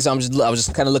early in the season, I was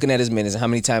just kind of looking at his minutes and how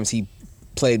many times he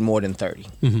played more than 30.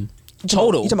 Mm-hmm.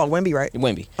 Total. You talking about Wemby, right?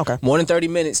 Wemby. Okay. More than 30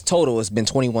 minutes total has been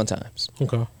 21 times.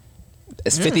 Okay.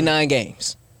 It's 59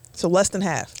 games. So less than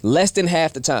half. Less than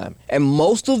half the time. And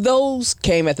most of those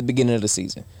came at the beginning of the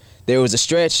season. There was a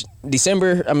stretch,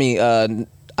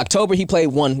 October, he played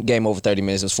one game over 30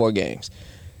 minutes. It was 4 games.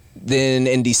 Then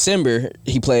in December,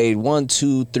 he played 1,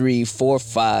 2, 3, 4,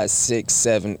 5, 6,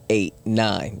 7, 8,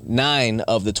 9. 9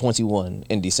 of the 21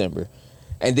 in December.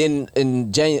 And then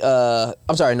in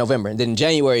November. And then in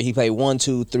January, he played 1,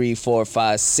 2, 3, 4,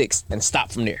 5, 6, and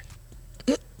stopped from there.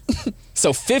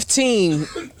 So 15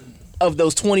 of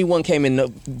those 21 came in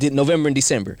November and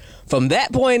December. From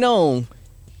that point on,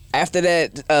 after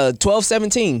that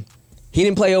 12-17, he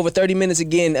didn't play over 30 minutes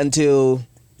again until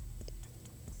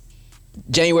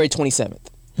January 27th.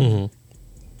 Mm-hmm.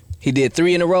 He did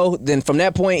 3 in a row. Then from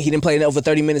that point, he didn't play over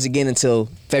 30 minutes again until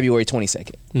February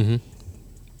 22nd. Mm-hmm.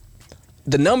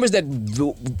 The numbers that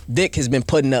Vic has been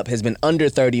putting up has been under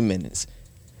 30 minutes.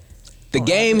 The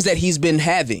games that he's been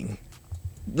having,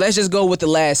 let's just go with the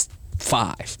last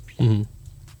 5. Mm-hmm.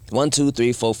 1, 2,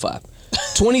 3, 4, 5.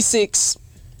 26,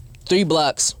 3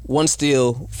 blocks, 1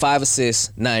 steal, 5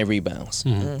 assists, 9 rebounds.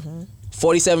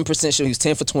 47% shoot. He was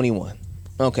 10 for 21.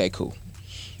 Okay, cool.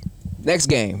 Next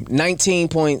game, 19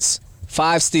 points,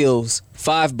 5 steals,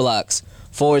 5 blocks,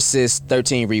 4 assists,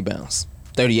 13 rebounds.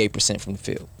 38% from the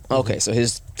field. Okay, so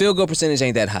his field goal percentage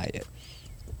ain't that high yet.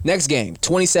 Next game,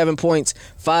 27 points,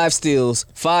 5 steals,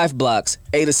 5 blocks,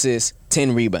 8 assists,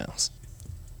 10 rebounds.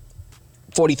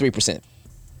 43%.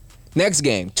 Next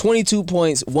game, 22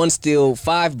 points, 1 steal,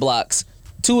 5 blocks,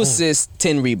 2 assists,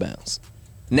 10 rebounds.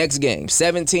 Next game,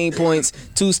 17 points,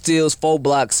 2 steals, 4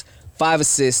 blocks, 5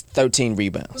 assists, 13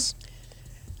 rebounds.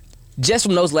 Just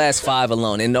from those last 5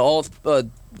 alone, and all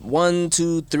 1,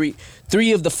 2, 3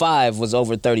 of the 5 was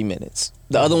over 30 minutes.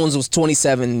 The other ones was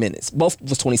 27 minutes. Both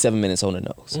was 27 minutes on the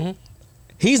nose. Mm-hmm.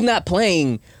 He's not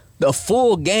playing the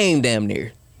full game damn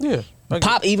near. Yeah.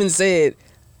 Pop even said,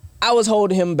 I was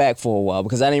holding him back for a while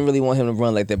because I didn't really want him to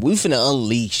run like that. But we finna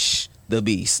unleash the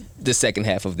beast the second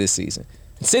half of this season.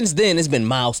 Since then, it's been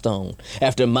milestone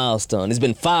after milestone. It's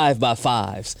been 5 by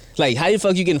 5s. Like, how the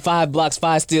fuck you getting 5 blocks,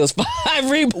 5 steals, 5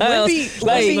 rebounds?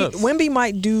 Wemby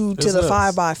might do to the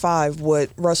 5 by 5 what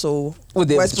Russell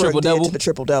Westbrook did to the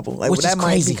triple double. Like that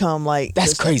might become like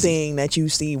that's crazy thing that you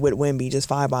see with Wemby, just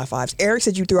 5 by 5s. Eric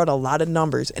said you threw out a lot of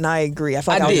numbers, and I agree. I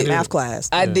felt like I was in math class.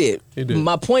 I did.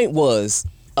 My point was,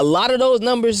 a lot of those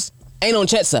numbers ain't on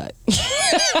Chet's side.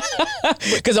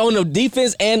 Because on the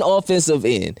defense and offensive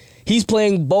end, he's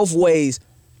playing both ways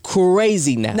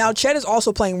crazy now. Now, Chet is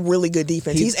also playing really good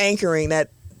defense. He's anchoring that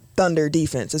Thunder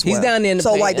defense as well. He's down there in the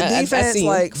so, paint. like, the defense,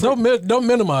 like... Don't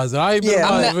minimize it. I ain't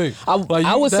minimizing it.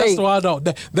 I would say...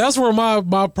 That's where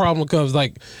my problem comes.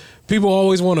 Like, people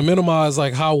always want to minimize,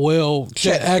 like, how well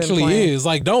Chet actually is.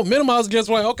 Like, don't minimize just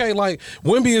like, okay, like,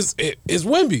 Wemby is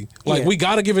Wemby. Like, we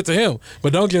got to give it to him.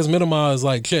 But don't just minimize,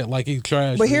 like, Chet, like he's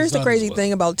trash. But here's the crazy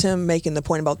thing about Tim making the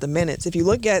point about the minutes. If you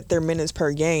look at their minutes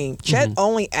per game, Chet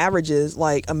only averages,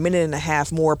 like, a minute and a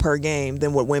half more per game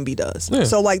than what Wemby does. Yeah.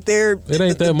 So, like, it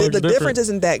ain't that much the difference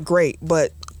isn't that great.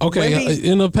 But okay, Wemby,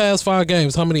 in the past 5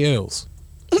 games, how many L's?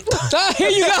 Here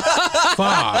you go.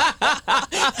 5.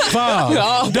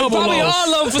 Double probably loss.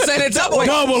 all of them for saying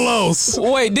double loss.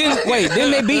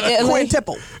 Didn't they beat LA?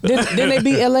 Quintuple. Didn't they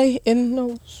beat LA in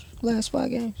those last 5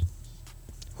 games?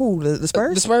 Who, the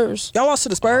Spurs? The Spurs. Y'all lost to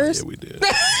the Spurs? Yeah, we did.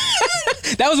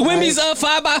 That was Wemby's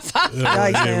 5 by 5.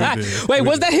 Yeah, we did. Wait,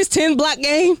 was that his 10 block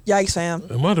game? Yikes, fam.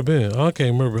 It might have been. I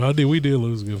can't remember. We did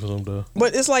lose good for some time.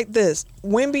 But it's like this.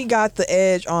 Wemby got the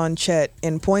edge on Chet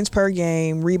in points per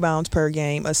game, rebounds per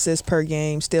game, assists per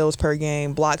game, steals per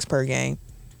game, blocks per game.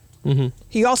 Mm-hmm.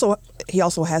 He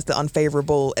also has the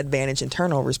unfavorable advantage in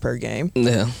turnovers per game.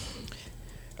 Yeah.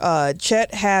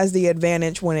 Chet has the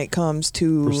advantage when it comes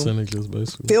to percentages,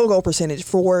 basically. Field goal percentage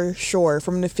for sure,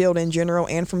 from the field in general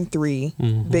and from 3.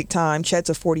 Mm-hmm. Big time.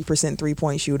 Chet's a 40%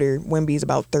 3-point shooter. Wemby's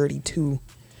about 32.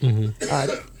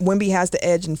 Mm-hmm. Wemby has the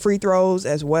edge in free throws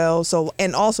as well. So,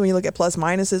 and also when you look at plus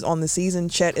minuses on the season,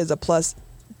 Chet is a plus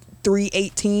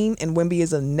 318 and Wemby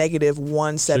is a negative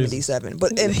 177.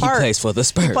 But in part, he plays for the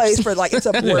Spurs. He plays for it's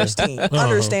a worse team.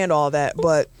 Understand all that,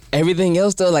 but everything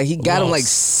else though, like he got him like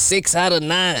 6 out of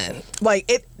 9.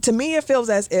 Like to me, it feels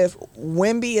as if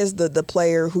Wemby is the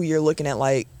player who you're looking at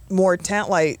like more talent.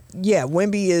 Like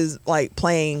Wemby is like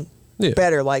playing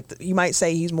better. Like you might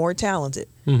say he's more talented.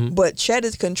 Mm-hmm. But Chet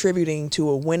is contributing to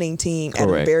a winning team at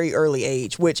a very early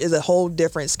age, which is a whole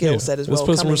different skill set as well. Let's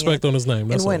put some respect on his name.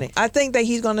 That's and winning. I think that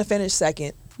he's going to finish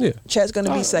second Yeah. Chet's going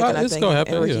to be second, I it's think, gonna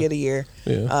happen, in Rookie yeah. of the Year.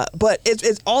 Yeah. But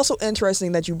it's also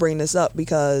interesting that you bring this up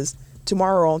because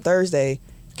tomorrow on Thursday,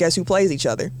 guess who plays each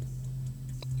other?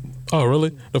 Oh,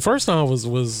 really? The first time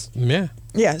was yeah.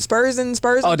 Yeah, Spurs and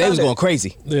Spurs. Oh, and they was Thunder. going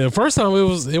crazy. Yeah, first time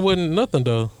it wasn't nothing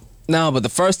though. No, but the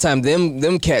first time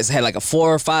them cats had like a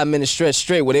 4 or 5 minute stretch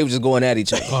straight where they were just going at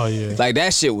each other. Oh yeah. Like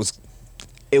that shit was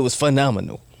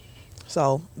phenomenal.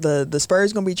 So the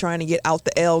Spurs going to be trying to get out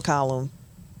the L column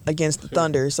against the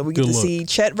Thunder. So we get Good to luck. see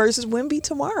Chet versus Wemby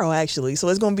tomorrow, actually. So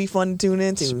it's going to be fun to tune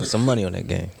into. Put some money on that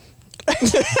game.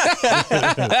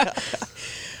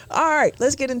 All right,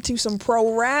 let's get into some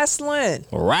pro wrestling.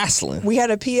 Wrestling. We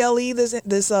had a PLE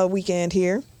this weekend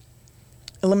here.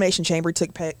 Elimination Chamber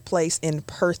took place in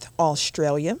Perth,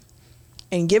 Australia.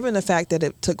 And given the fact that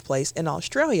it took place in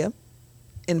Australia,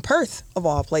 in Perth of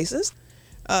all places,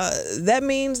 that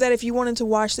means that if you wanted to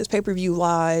watch this pay-per-view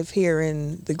live here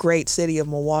in the great city of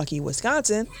Milwaukee,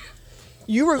 Wisconsin,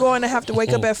 you were going to have to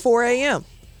wake up at 4 a.m.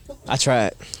 I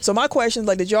tried. So my question is,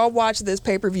 like, did y'all watch this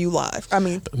pay-per-view live? I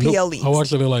mean, Nope. PLE. I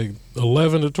watched it at like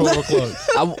 11 to 12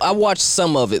 o'clock. I watched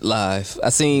some of it live. I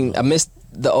missed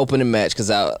the opening match because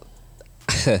I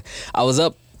was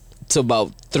up to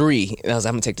about 3 and I was like,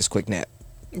 I'm gonna take this quick nap.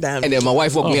 Damn. And then my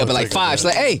wife woke me Oh, up at like take a 5. She's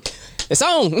like, hey, it's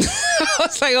on. I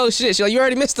was like, oh shit. She's like, you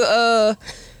already missed the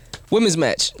women's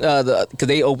match. Because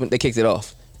they kicked it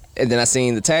off. And then I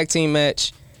seen the tag team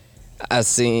match.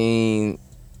 That's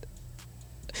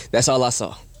all I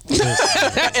saw. in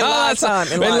live time.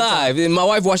 In live time. And my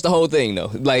wife watched the whole thing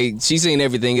though. Like she seen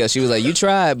everything else. She was like, "You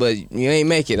tried, but you ain't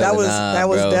make it." That was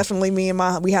bro. definitely me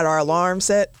and we had our alarm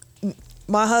set.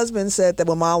 My husband said that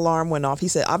when my alarm went off, he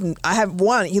said, I have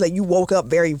one. He like, you woke up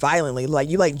very violently, like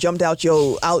you like jumped out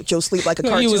your sleep like a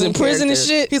cartoon. You was in prison and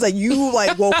character. shit? He's like, you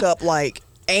like woke up like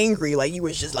angry, like you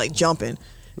was just like jumping.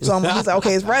 So he's like,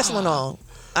 okay, it's wrestling on.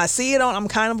 I see it on. I'm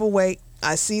kind of awake.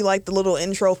 I see like the little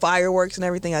intro fireworks and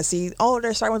everything. I see, oh,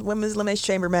 they're starting with Women's Elimination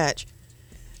Chamber match.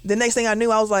 The next thing I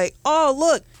knew, I was like, oh,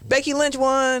 look, Becky Lynch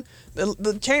won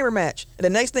the chamber match. And the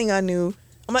next thing I knew,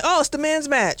 I'm like, oh, it's the men's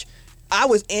match. I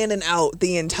was in and out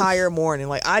the entire morning.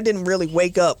 Like, I didn't really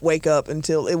wake up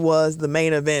until it was the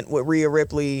main event with Rhea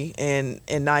Ripley and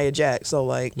Nia Jax. So,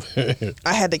 like,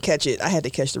 I had to catch it. I had to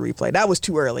catch the replay. That was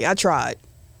too early. I tried.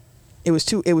 It was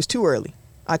too early.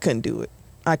 I couldn't do it.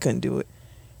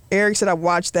 Eric said I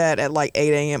watched that at like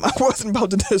 8 a.m. I wasn't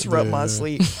about to disrupt my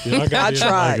sleep. Yeah, I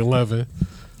tried. Like 11.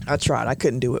 I tried. I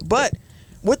couldn't do it. But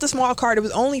with the small card, it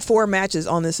was only 4 matches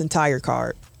on this entire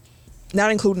card, not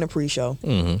including the pre-show.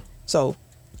 Mm-hmm. So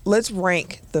let's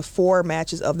rank the 4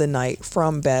 matches of the night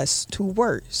from best to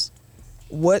worst.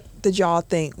 What did y'all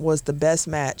think was the best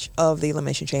match of the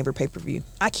Elimination Chamber pay-per-view?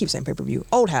 I keep saying pay-per-view.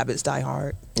 Old habits die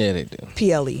hard. Yeah, they do.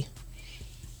 PLE.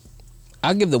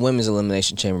 I'll give the women's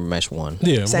elimination chamber match 1.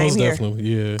 Yeah, Same most here. definitely.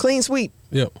 Yeah. Clean sweep.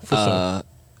 Yep, for sure.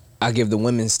 I give the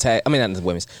women's tag. I mean, not the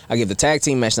women's. I give the tag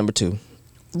team match number 2.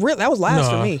 Really, that was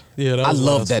last for me. Yeah, that I was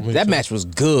love last that. for me, That too. match was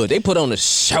good. They put on a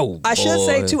show. I should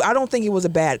say boy. too, I don't think it was a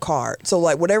bad card. So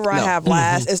like whatever I No. have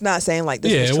last, it's not saying like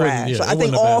this Yeah, was it wasn't- trash. yeah, So it I think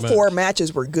wasn't a all bad 4 match.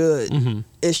 matches were good.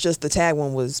 It's just the tag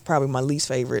one was probably my least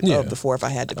favorite Yeah. of the 4 if I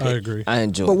had to pick. I agree. I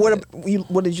enjoyed. But it.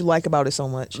 what did you like about it so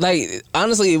much? Like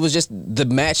honestly, it was just the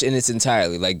match in its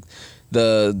entirety. Like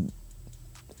the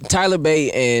Tyler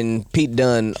Bate and Pete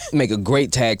Dunne make a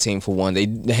great tag team for one. They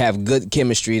have good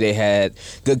chemistry. They had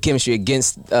good chemistry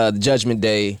against the Judgment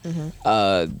Day.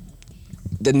 The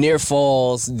near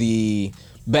falls, the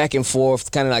back and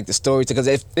forth, kind of like the story. Because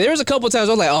there was a couple times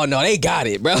I was like, oh no, they got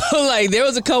it, bro. Like there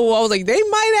was a couple I was like, they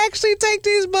might actually take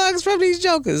these bugs from these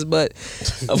jokers. But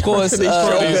of course, These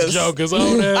jokers. These jokers.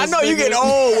 Old ass I know you niggas. get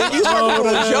old when you start Old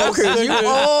with ass jokers. You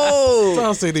niggas. old.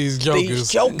 I'll say these jokers.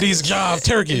 jokers. These job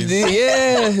turkeys.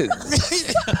 yeah,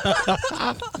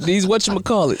 these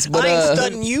whatchamacallits. But I ain't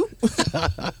studying you.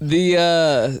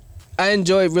 I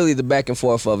enjoyed really the back and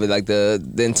forth of it, like the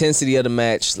intensity of the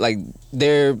match. Like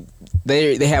they're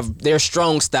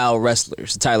strong style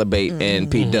wrestlers, Tyler Bate and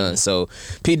Pete Dunne. So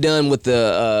Pete Dunne with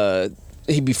the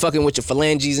he'd be fucking with your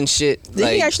phalanges and shit. Did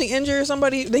he actually injure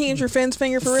somebody? Did he injure Finn's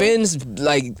finger for real? Finn's,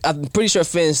 like, I'm pretty sure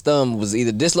Finn's thumb was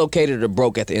either dislocated or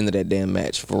broke at the end of that damn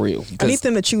match, for real. I need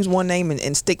them to choose one name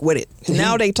and stick with it. 'Cause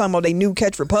now they talking about they new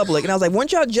Catch Republic, and I was like,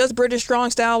 weren't y'all just British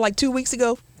Strong Style like 2 weeks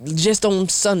ago? Just on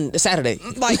Saturday.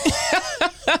 Like,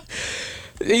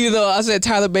 Even though I said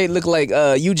Tyler Bate looked like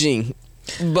Eugene.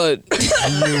 But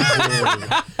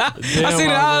I seen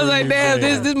it. I was like, damn,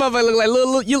 this motherfucker look like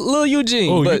little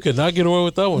Eugene. Oh, but you could not get away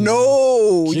with that one.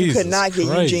 No, you Jesus could not get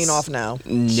Christ. Eugene off now.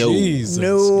 no. Jesus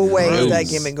No way is that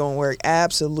Christ. gimmick gonna work.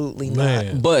 Absolutely not.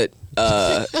 Man. But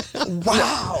Wow.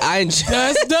 I enjoy.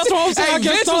 That's what I'm saying. Hey, I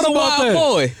just Vince thought was a about wild that.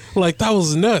 boy. Like, that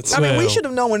was nuts. I mean, we man. should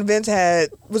have known when Vince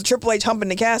was Triple H humping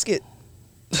the casket.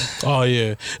 Oh,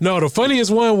 yeah. No, the funniest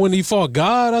one when he fought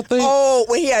God, I think. Oh,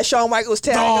 when he had Shawn Michaels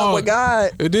tag up Dog. with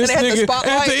God. And this and they had the nigga,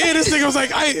 spotlight. at the end, this nigga was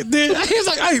like, he was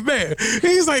like, hey, man.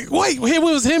 He's like, wait, it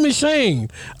was him and Shane.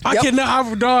 I Yep.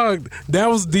 cannot, dog. That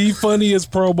was the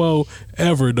funniest promo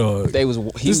ever, dog.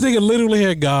 This nigga literally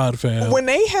had God, fam. When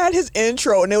they had his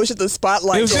intro and it was just the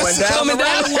spotlight It was going just down. coming the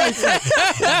down.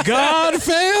 road. God,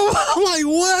 fam. I'm like,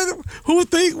 what? Who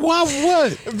think, why,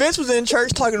 what? Vince was in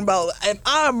church talking about, if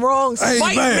I'm wrong,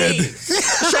 spite man. me.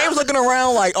 Shane was looking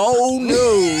around like, oh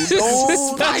no,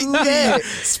 don't do that.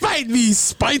 Spite me,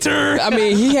 spiter. I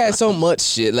mean, he had so much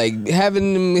shit. Like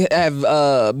having him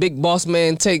have Big Boss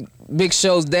Man take Big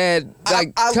Show's dad.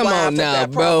 Like, I come laughed on at now,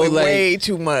 that bro. probably Like, way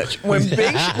too much. When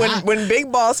Big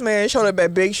Boss Man showed up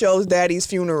at Big Show's daddy's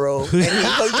funeral and he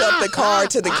hooked up the car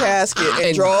to the casket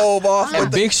and drove off with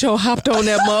and the Big Show hopped on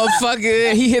that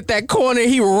motherfucker. He hit that corner.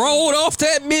 He rolled off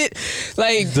that bit.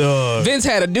 Like, Dog. Vince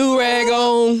had a do-rag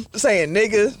on. saying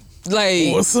nigga.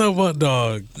 Like, What's up, my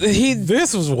dog?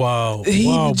 This was wild. he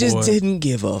Wild just boy. didn't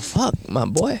give a fuck, my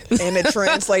boy. And it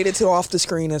translated to off the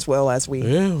screen as well as we.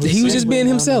 Yeah, He was just being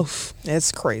himself.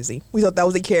 It's crazy. We thought that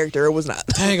was a character. It was not.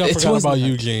 Dang, I It forgot wasn't about that.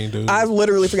 Eugene, dude. I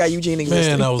literally forgot Eugene existed.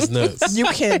 Man, that was nuts. You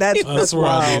can't. That's swear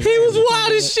I wild. did. He was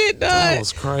wild as shit, That dog.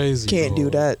 was crazy. Can't do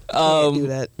dog. that. Can't do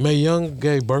that. Mae Young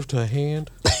gave birth to a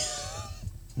hand.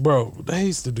 Bro, they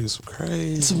used to do some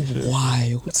crazy shit.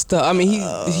 Wild stuff. I mean,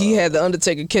 he had the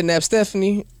Undertaker kidnap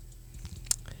Stephanie.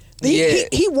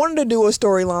 He wanted to do a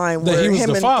storyline That where he was him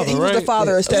the and father, he was the right?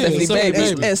 father of Stephanie, Yeah, Stephanie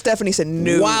Baby. and Stephanie said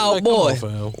no. Wow. Like, come boy.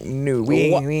 on, fam. No, we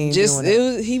ain't Just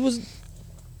doing that. he was.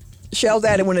 Shell's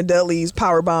daddy when the Dudleys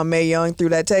powerbomb Mae Young through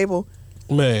that table.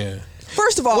 Man,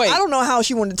 First of all, Wait. I don't know how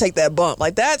she wanted to take that bump.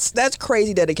 Like that's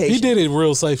crazy dedication. he did it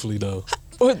real safely though.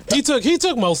 He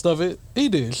took most of it. He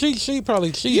did. She You had ain't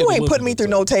to putting me look through at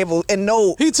no table and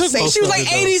no. He took safe- most She was of like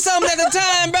it, though. 80 something at the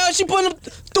time, bro. She put him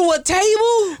through a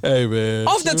table. Hey man,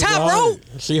 Off the she was top alright. rope?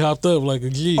 She hopped up like a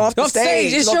G. Off the Off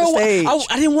stage. stage. It Off sure the stage. was.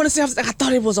 I didn't want to say off the, I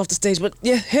thought it was off the stage, but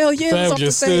yeah, hell yeah, it was Fam off the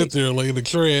just stood stage. there like the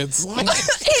treads.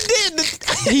 He did.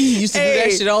 He used to do that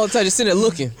Hey. shit all the time, just sitting there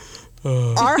looking.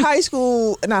 Our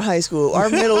our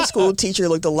middle school teacher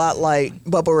looked a lot like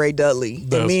Bubba Ray Dudley. And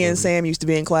That's me and funny. Sam used to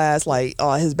be in class like,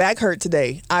 oh, his back hurt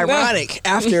today. Ironic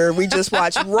after we just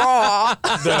watched Raw.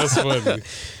 That's funny.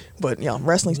 But,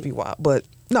 wrestling's be wild. But,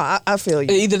 no, I feel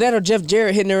you. Either that or Jeff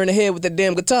Jarrett hitting her in the head with that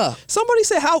damn guitar. Somebody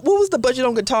said, what was the budget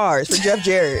on guitars for Jeff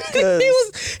Jarrett?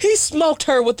 'Cause He smoked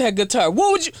her with that guitar.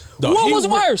 What would you? Dog, what he was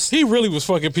worse? He really was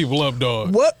fucking people up,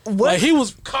 dog. What? Like he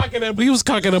was cocking that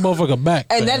motherfucker back.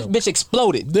 And that fam. bitch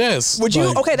exploded. Yes. Would you-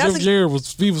 like, okay, that's Jeff a- Jarrett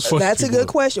was fucking That's a people good up.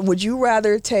 question. Would you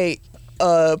rather take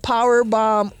a power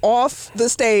bomb off the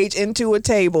stage into a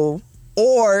table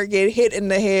or get hit in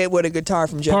the head with a guitar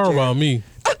from Jeff Power Jarrett? about me.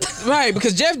 Right,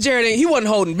 because Jeff Jarrett, he wasn't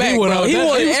holding back, bro. He was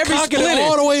wanted every cocking splinter. it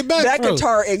all the way back. That bro.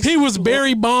 guitar He was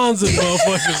Barry Bonds and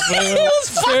motherfuckers, man. He was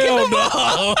fucking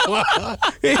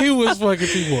them He was fucking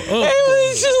people up.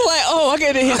 It was just like, oh, I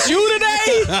got to hit you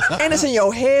today. And it's in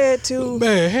your head, too.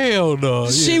 Man, hell no.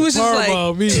 She was just Power like-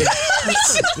 about me.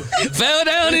 Fell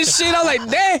down and shit. I was like,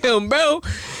 damn, bro.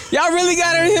 Y'all really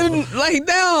got her him like,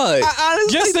 dog. I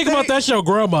honestly Just think about that's your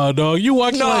grandma, dog. You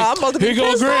watch No, like, I'm about to be here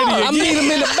go pissed Granny. off. I meet him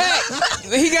in the back.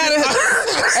 He got a.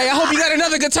 Hey, I hope you got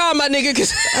another guitar, my nigga,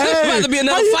 because it's about to be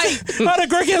another fight. How the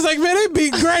grandkids like, man, they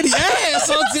beat Granny ass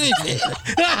on TV.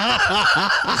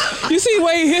 You see the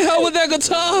way he hit her with that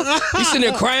guitar? He's sitting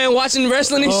there crying, watching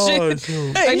wrestling and shit.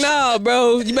 shoot. Like, nah,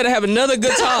 bro, you better have another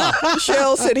guitar.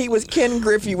 Shell said he was Ken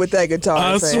Griffey with that guitar.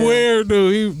 I fam. swear,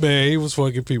 dude. He was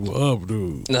fucking people up,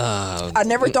 dude. Nah. I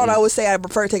never thought I would say I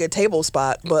prefer to take a table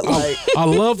spot, but like, I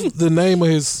love the name of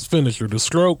his finisher, the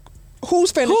stroke.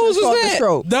 whose finisher Whose is was called the that?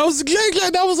 stroke? That was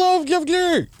that was off Jeff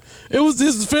Jarrett. It was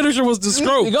his finisher was the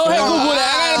stroke. Go ahead, Google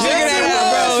that. I gotta figure that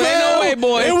out, bro. Ain't no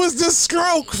way, boy. It was the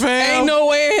stroke, fam. Ain't no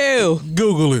way in hell.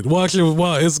 Google it. Watch it.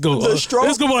 Wow, it's go. The stroke?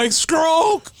 It's gonna be like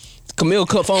stroke. Camille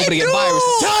cut phone for to get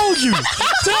viruses.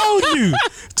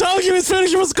 Told you. His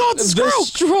finisher was called the The stroke.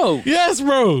 stroke. Yes,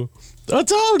 bro. I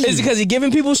told you. Is it because he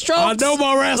giving people strokes? I know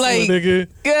my wrestling, Like, nigga.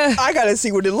 Yeah. I gotta see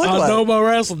what it looked I like. know my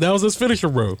wrestling. That was his finisher,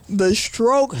 bro. The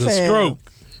stroke, The fam. stroke.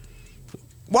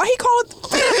 Why he called?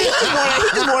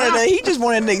 He just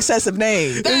wanted an excessive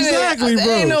name. Exactly, bro.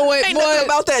 Ain't no way, Ain't boy. nothing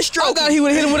about that I stroke. thought he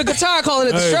would hit him with a guitar calling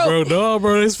it the Hey, stroke. bro, no,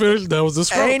 bro, it's finished. That was the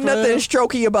stroke. Ain't nothing man.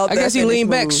 strokey about I that. guess he finish leaned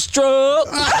back, move. stroke.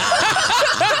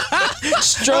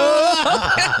 Stroke.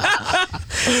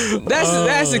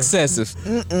 That's excessive.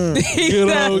 Good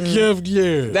old Jeff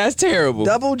Garrett. That's terrible.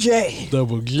 Double J.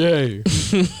 Double J.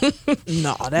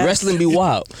 No, that's Wrestling be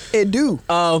wild. It do.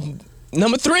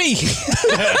 Number 3.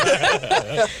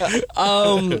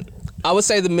 I would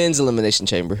say the men's elimination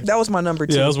chamber. That was my number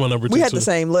 2. Yeah, that was my number 2. We had too. the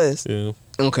same list. Yeah.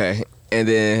 Okay. And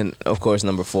then, of course,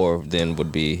 number 4 then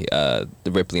would be the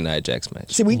Ripley Nia Jax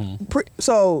match. See,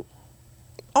 so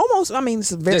almost. I mean,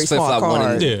 it's a very Just small flip-flop card.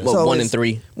 1 and, Yeah. well, 1 and it's-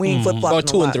 3. We ain't flip flopping Or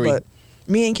 2 and 3. But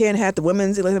me and Ken had the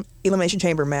women's elimination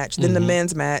chamber match, then the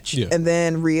men's match, Yeah. and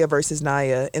then Rhea versus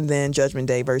Nia, and then Judgment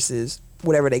Day versus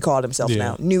whatever they call themselves Yeah.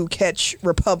 now. New Catch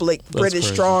Republic, British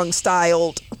crazy. Strong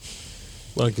styled.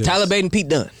 Like this. Tyler Bate and Pete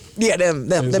Dunne. Yeah, them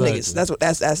Exactly. niggas.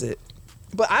 That's it.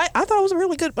 But I thought it was a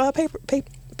really good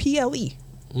PLE.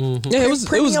 Yeah, it was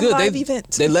Premium good. live They,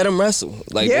 event. they let him wrestle.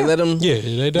 Like, Yeah. they let him. Yeah, they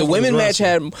The definitely women match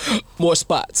wrestled. had more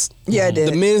spots. Yeah, it did.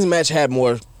 The men's match had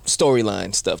more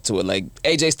storyline stuff to it. Like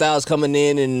AJ Styles coming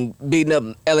in and beating up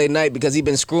LA Knight because he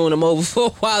been screwing him over for a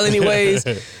while anyways.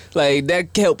 Like, that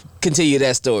helped continue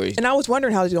that story. And I was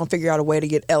wondering how he's going to figure out a way to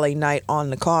get LA Knight on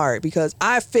the card because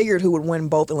I figured who would win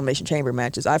both Elimination Chamber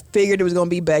matches. I figured it was going to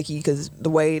be Becky because the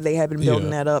way they had been building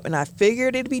Yeah. that up. And I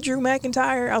figured it'd be Drew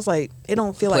McIntyre. I was like, it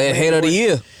don't feel like Player Randy head of the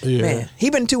Orton. year. Yeah. Man, he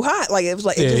been too hot. Like, it was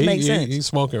like, it Yeah, just makes sense. He's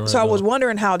smoking right so I now. was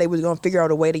wondering how they was going to figure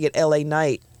out a way to get LA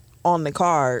Knight on the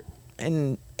card.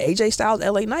 And AJ Styles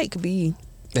LA Knight could be,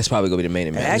 That's probably going to be the main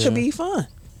event. that could be fun.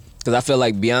 Because I feel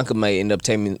like Bianca might end up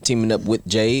teaming up with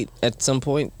Jade at some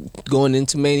point going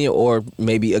into Mania, or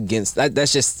maybe against.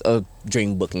 That's just a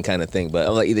dream booking kind of thing. But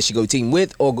I'm like, either she go team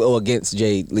with or go against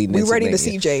Jade leading We into ready Mania. to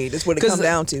see Jade. That's what it 'Cause comes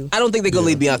down to. I don't think they're going to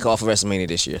leave Bianca off of WrestleMania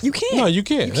this year. You can't. No, you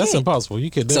can't. You That's can't. impossible. You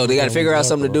can't. So they got to figure out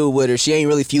something to do with her. She ain't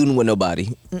really feuding with nobody.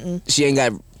 She ain't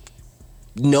got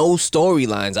no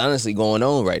storylines, honestly, going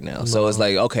on right now. So it's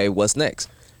like, okay, what's next?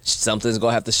 Something's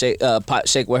gonna have to shake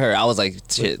with her. I was like,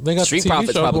 shit. They got the Street TV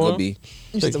Profits show probably going. gonna be.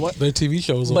 You said what? Their TV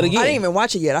shows. But on. again- I didn't even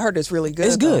watch it yet. I heard it's really good.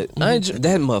 It's though. good. I enjoy,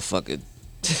 that motherfucker.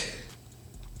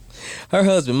 Her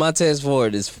husband, Montez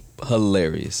Ford, is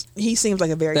hilarious. He seems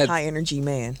like a very That- high energy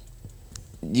man.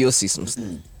 You'll see some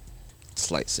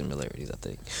slight similarities, I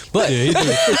think. But Yeah, he did. No,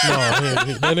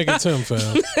 that nigga Tim,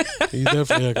 fam. He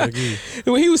definitely act like he.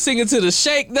 when he was singing to the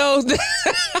Shake, though,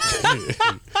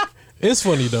 It's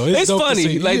funny though. It's dope to funny.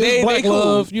 see. Like, It's they Black cool.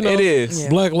 love. You know, It is. Yeah.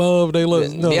 Black love. They look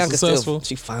Bianca's successful. still,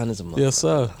 she fine as a motherfucker. Yes,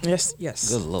 sir. Yes.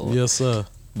 Good lord. Yes, sir.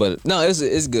 But no,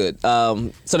 it's good.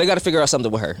 So they got to figure out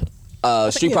something with her.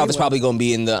 Street yeah, Profits they will. probably gonna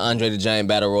be in the Andre the Giant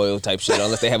Battle Royal type shit,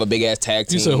 unless they have a big ass tag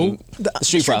team. You said who? The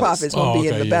Street Profits. gonna be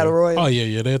in the yeah. Battle Royal. Oh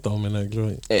yeah, they throw him in that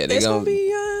joint. Yeah, they It's gonna gonna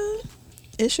be.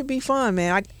 It should be fun,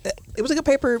 man. It was a good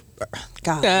paper.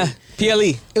 God, PLE.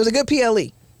 it was a good PLE.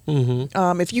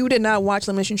 Mm-hmm. If you did not watch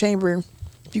Elimination Chamber,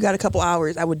 if you got a couple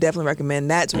hours, I would definitely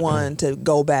recommend. That's one to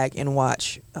go back and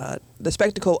watch. The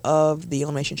spectacle of the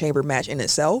Elimination Chamber match in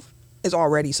itself is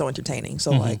already so entertaining. So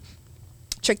like,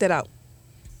 check that out.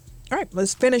 All right,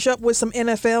 let's finish up with some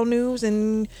NFL news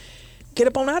and get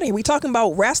up on out of here. We talking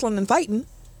about wrestling and fighting.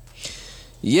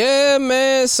 Yeah,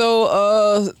 man.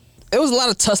 So it was a lot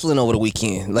of tussling over the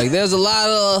weekend. Like, there's a lot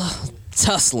of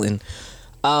tussling.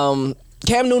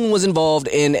 Cam Newton was involved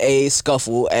in a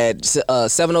scuffle at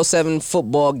 707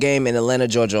 football game in Atlanta,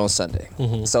 Georgia on Sunday.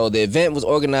 So the event was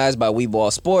organized by We Ball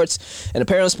Sports, an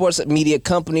apparel sports media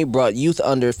company brought youth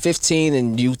under 15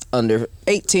 and youth under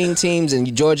 18 teams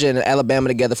in Georgia and Alabama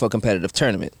together for a competitive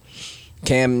tournament.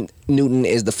 Cam Newton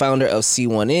is the founder of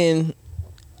C1N,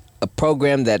 a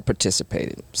program that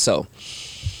participated. So,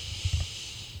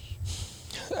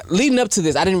 leading up to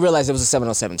this, I didn't realize it was a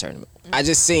 707 tournament. I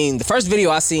just seen, the first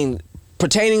video I seen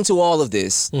pertaining to all of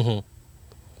this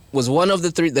was one of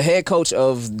the head coach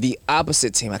of the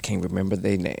opposite team. I can't remember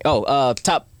their name.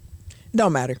 Top,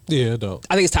 Don't matter. Yeah, though.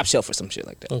 I think it's Top Shelf or some shit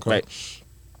like that. Okay. Right?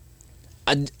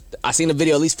 I seen the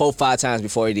video at least 4 or 5 times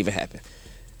before it even happened.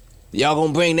 Y'all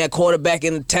gonna bring that quarterback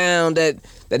into town, that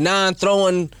the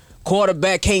non-throwing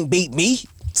quarterback can't beat me?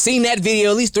 Seen that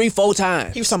video at least 3 or 4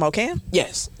 times. He was talking about Cam.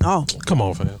 Yes. Oh, Come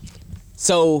on, fam.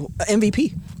 So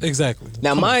MVP. Exactly. now,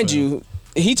 Come on, mind fam. you,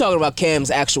 he talking about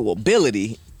Cam's actual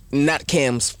ability, not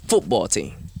Cam's football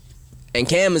team. And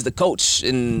Cam is the coach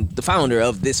and the founder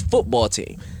of this football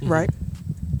team. Right.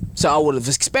 So I would have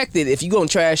expected, if you go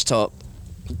and trash talk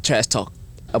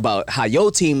about how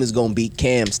your team is gonna beat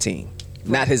Cam's team,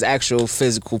 not his actual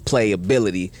physical play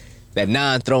ability, That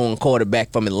non-throwing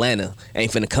quarterback from Atlanta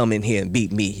ain't finna come in here and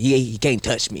beat me. He can't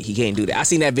touch me. He can't do that. I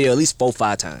seen that video at least 4 or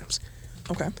 5 times.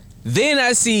 Okay. Then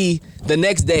I see the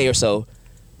next day or so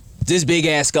this big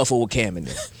ass scuffle with Cam in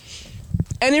there,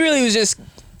 and it really was just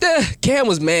Cam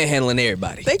was manhandling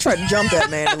everybody. They tried to jump that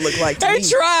man. It looked like to They me.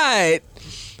 tried.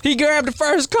 He grabbed the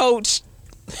first coach,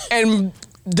 and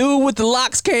dude with the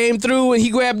locks came through, and he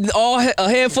grabbed a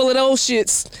handful of those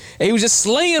shits, and he was just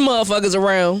slinging motherfuckers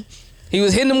around. He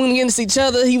was hitting them against each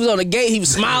other. He was on the gate. He was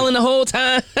smiling the whole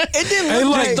time. It didn't Hey,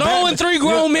 look like like throwing 3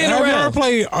 grown men Have you ever around.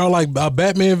 played like a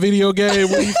Batman video game?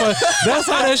 Where you fight? That's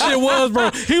how that shit was,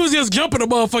 bro. He was just jumping the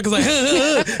motherfuckers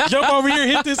like, jump over here,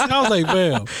 hit this. I was like,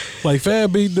 fam. Like,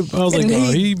 Fab beat the, I was like, And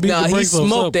no, he beat Nah, the he brakes off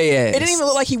smoked something. their ass. It didn't even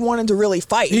look like he wanted to really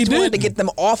fight. He just wanted to didn't. get them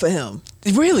off of him.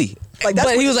 Really? Like, that's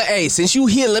but what- he was like, hey, since you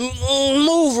here, let me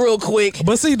move real quick.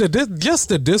 But see, just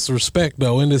the disrespect,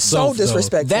 though, in this So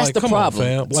disrespectful. That's like, the come problem.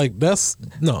 On, fam. Like, that's,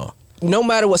 no. No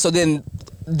matter what. So then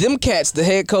them cats, the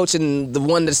head coach and the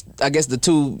one that's, I guess, the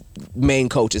 2 main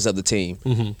coaches of the team,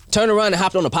 turned around and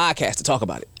hopped on a podcast to talk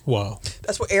about it. Wow.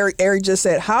 That's what Eric just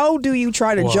said. How do you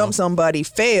try to Wow. jump somebody,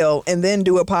 fail, and then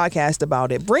do a podcast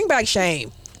about it? Bring back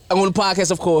shame. And on the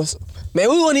podcast, of course, man,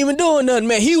 we wasn't even doing nothing,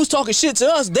 man. He was talking shit to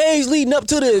us days leading up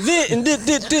to the event and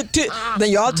Then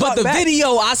y'all But talk the back.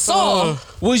 video I saw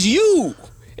was you.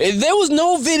 And there was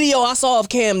no video I saw of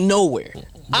Cam nowhere.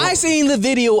 I seen the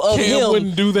video of Cam him.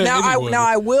 wouldn't do that Now, anyway.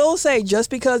 I will say, just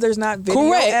because there's not video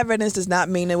Correct. evidence does not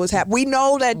mean it was happening. We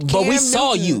know that. But we Cam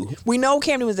saw Newton- you. We know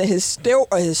Cam Newton was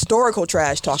a historical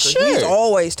trash talker. Sure. He's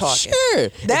always talking. Sure.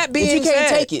 That being If you can't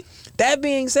said, take it. That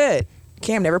being said,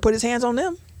 Cam never put his hands on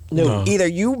them. No. Either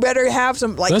you better have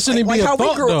some like, That shouldn't like be a how we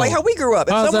thought, grew though. like how we grew up.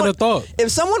 If How is that someone, a thought? If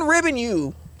someone ribbing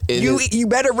you, It you is- you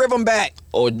better rib them back,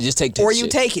 Or just take this or you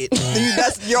shit. take it.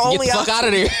 That's your Get only the fuck option. out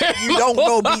of there. You don't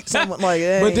go beat someone like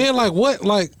that. But then, like, what,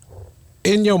 like,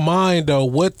 in your mind, though,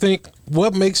 what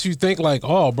makes you think, like,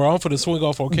 oh, bro, I'm finna swing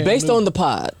off on Cam Based Newton? on the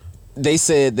pod, they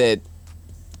said that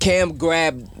Cam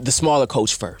grabbed the smaller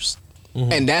coach first.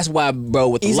 And that's why, bro,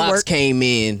 with the Easy locks work. came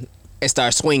in and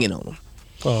started swinging on him.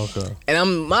 Oh, okay.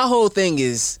 And my whole thing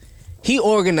is, he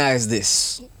organized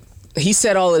this. He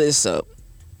set all of this up.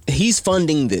 He's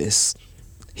funding this.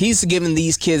 He's giving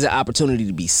these kids an opportunity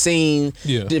to be seen.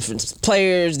 Yeah. Different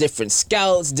players, different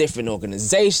scouts, different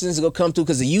organizations to go come through.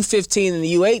 Because the U15 and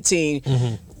the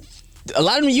U18, a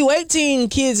lot of them U18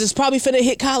 kids is probably finna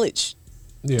hit college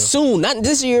Yeah. soon. Not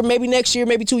this year, maybe next year,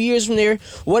 maybe 2 years from there,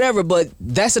 whatever. But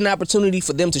that's an opportunity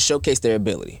for them to showcase their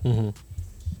ability.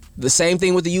 The same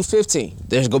thing with the U15.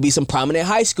 There's going to be some prominent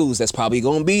high schools that's probably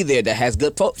going to be there that has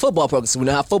good football programs. We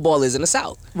know how football is in the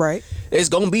South. right. There's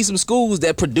going to be some schools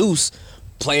that produce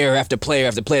player after player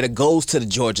after player that goes to the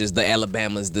Georgias, the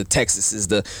Alabamas, the Texases,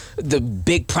 the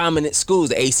big prominent schools,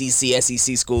 the ACC,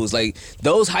 SEC schools. Like,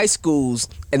 those high schools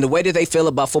and the way that they feel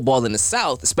about football in the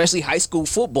South, especially high school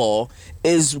football,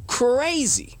 is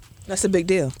crazy. That's a big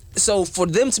deal. So for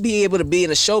them to be able to be in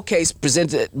a showcase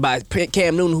presented by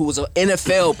Cam Newton, who was an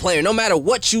NFL player, no matter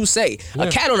what you say, Yeah.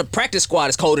 a cat on a practice squad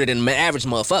is colder than an average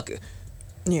motherfucker.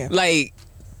 Yeah. Like,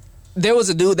 there was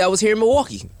a dude that was here in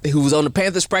Milwaukee who was on the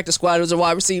Panthers practice squad. He was a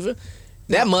wide receiver.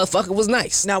 That motherfucker was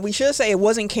nice. Now we should say it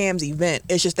wasn't Cam's event.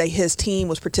 It's just that his team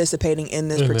was participating in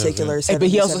this In that particular. event. Hey, but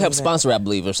he also 77 helped event. sponsor, I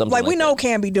believe, or something Like, like we know that.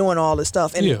 Cam be doing all this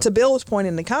stuff, and Yeah. to Bill's point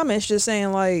in the comments, just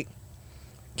saying like,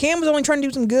 Cam was only trying to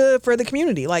do some good for the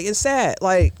community. Like, it's sad.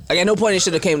 Like, Like, at no point it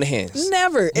should have came to hands.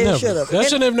 never it Never. should have. That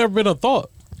should have never been a thought.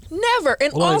 Never.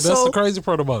 And Like, that's also, the crazy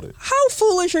part about it. how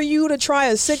foolish are you to try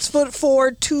a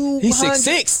 6'4", 200? He's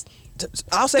 6'6".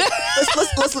 I'll say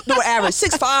let's do an average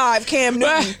 6'5" Cam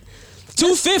Newton.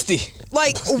 250.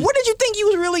 Like, what did you think you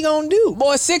was really gonna do?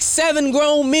 Boy, 6'7"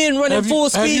 grown men running full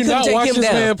have speed you couldn't not take watched him this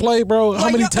down. man play, bro? How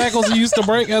Like, many y'all- tackles he used to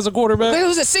break as a quarterback? There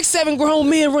was a 6'7" grown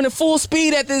man running full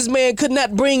speed at this man, could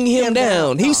not bring him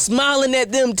down. He was smiling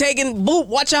at them, taking boop,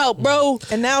 watch out, bro.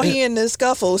 And now he in this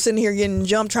scuffle, sitting here getting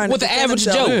jumped, trying With to the defend average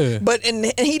himself. Joe. Yeah. But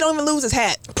and he don't even lose his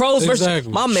hat. Pros versus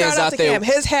Exactly. my man's Shout out out to there. Cam.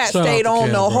 His hat Shout out stayed to on Cam,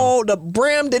 the bro. whole. The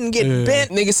brim didn't get Yeah.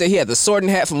 bent. Nigga said he had the sorting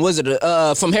hat from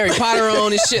from Harry Potter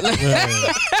on and shit like that.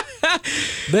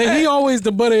 He always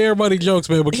the butt of everybody's jokes,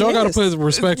 man. But y'all got to Yes. put his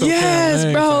respect on Cam. Yes,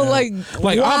 name, bro, fam. like,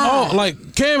 I'm why? all,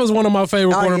 like Cam is one of my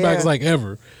favorite Oh, quarterbacks yeah. like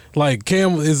ever. Like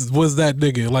Cam was that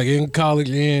nigga like in college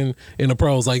and in the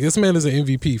pros. Like this man is an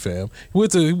MVP, fam.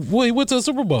 He went to a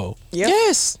Super Bowl. Yep.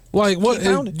 Yes. Like what? He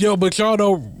found it. Yo, but y'all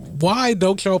don't. Why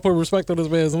don't y'all put respect on this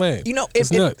man's name? You know,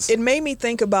 it's nuts. it made me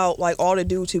think about like all the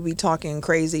dudes who be talking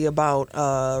crazy about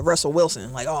Russell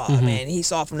Wilson. Like, oh Mm-hmm. man, he's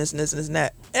soft from this and this and this and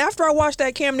that. And after I watched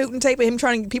that Cam Newton tape of him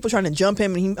people trying to jump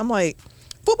him, and I'm like,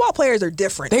 football players are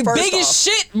different. They first big as off.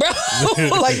 shit,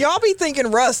 bro. Like y'all be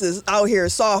thinking Russ is out here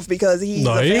soft because he's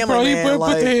a he family probably man.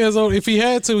 put the hands on. If he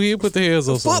had to, he'd put the hands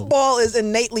on. Football is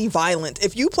innately violent.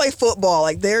 If you play football,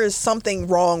 like there is something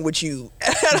wrong with you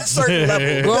at a certain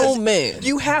level. Grown man.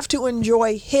 You have to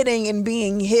enjoy hitting and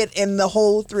being hit and the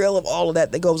whole thrill of all of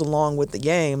that goes along with the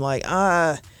game. Like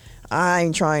I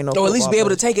ain't trying no. Or at least be able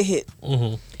to football take a hit.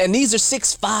 And these are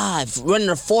 6'5", running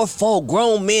a 4-4,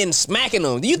 grown men smacking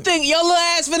them. Do you think your little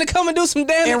ass finna come and do some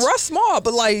damage? And Russ small,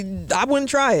 but like I wouldn't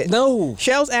try it. No.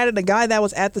 Shells added a guy that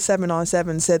was at the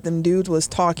 7-on-7 said them dudes was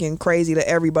talking crazy to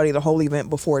everybody the whole event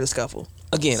before the scuffle.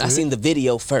 Again, I seen the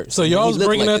video first. So y'all He was looked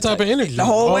bringing like that type of energy The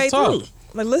whole off way top. through.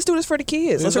 Like let's do this for the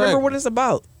kids. Let's Exactly. remember what it's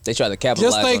about. They tried to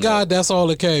capitalize Just thank on God that's all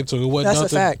it came to. It wasn't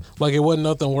That's a nothing, fact. Like it wasn't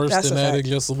nothing worse That's than a that. fact. It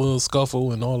just a little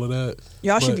scuffle and all of that.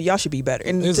 Y'all should be better.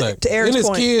 And Exactly. to Eric's and his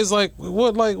point, kids, like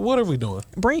what are we doing?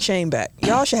 bring shame back.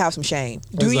 Y'all should have some shame.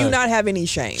 Do you Exactly. not have any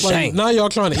shame? Like Shame. now y'all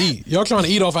trying to eat. Y'all trying to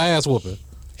eat off an ass whooping.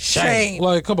 Shame.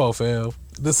 Like come on, fam.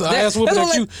 This ass whooping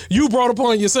that's that what you brought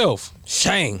upon yourself.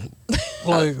 Shame.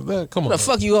 Like that. Come on. The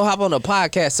fuck you gonna hop on a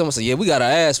podcast? Someone say, yeah, we got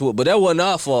our ass whooped, but that wasn't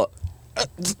our fault.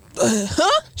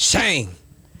 Shame.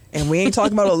 And we ain't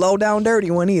talking about a low down dirty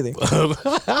one either.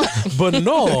 But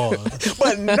no.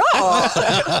 But no.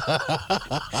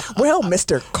 Well,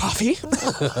 Mr. Coffee,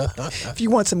 if you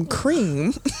want some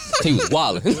cream, He was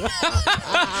wilding.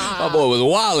 My boy was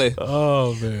wilding.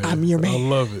 Oh man. I'm your man. I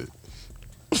love it.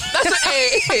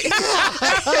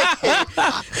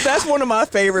 That's one of my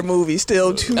favorite movies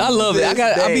still too. I love it.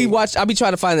 I be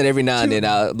trying to find it every now and then.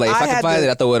 Like if I can find it,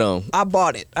 I throw it on. I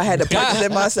bought it. I had to purchase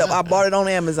it myself. I bought it on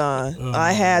Amazon.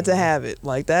 I had to have it.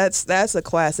 Like that's a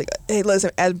classic. Hey,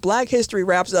 listen, as Black History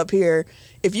wraps up here,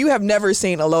 if you have never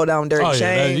seen A Low Down Dirty Oh yeah,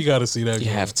 Shame, you got to see that. You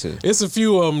girl. have to. It's a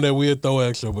few of them that we'll throw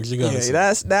extra, but you got to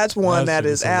yeah, see. that's one That that shit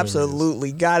is is hilarious.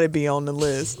 absolutely got to be on the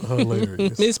list.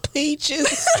 Hilarious. Miss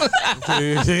Peaches.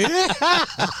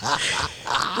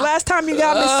 Last time you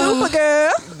got me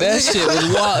Supergirl. That shit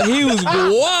was wild. He was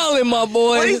wilding, my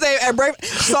boy. What do you say? At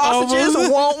sausages,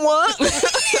 want one?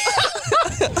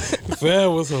 That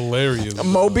was hilarious.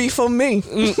 Moby for me.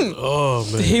 Oh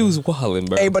man. He was wilding,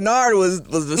 bro. Hey, Bernard was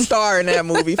the star in that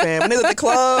movie, fam. When they was at the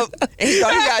club and he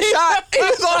thought he got shot, he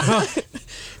was on.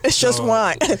 It's just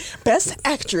wine. Best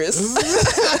actress. was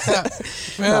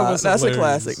That's a hilarious.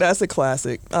 classic. That's a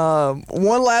classic.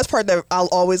 One last part that I'll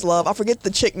always love. I forget the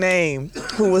chick name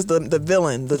who was the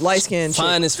villain, the light skinned chick.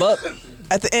 Fine as fuck.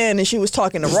 At the end, and she was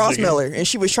talking to Ross Miller, and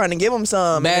she was trying to give him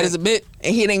some. Mad and, as a bit.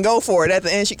 and he didn't go for it. At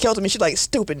the end, she killed him, and she's like,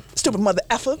 "Stupid mother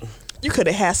effer, you could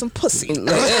have had some pussy."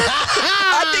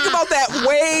 I think about that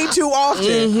way too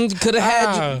often. Could have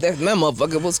had that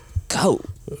motherfucker was cold.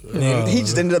 And he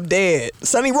just ended up dead.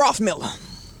 Sonny Rothmiller.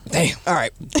 Damn. All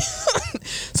right.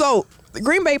 So the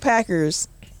Green Bay Packers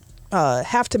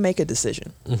have to make a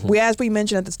decision. As we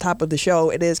mentioned at the top of the show,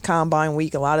 it is Combine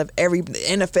Week. A lot of every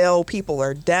NFL people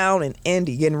are down in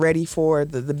Indy getting ready for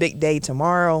the big day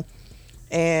tomorrow.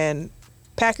 And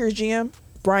Packers GM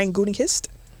Brian Gutekunst,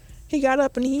 he got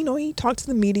up and he talked to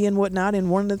the media and whatnot. And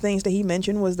one of the things that he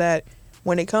mentioned was that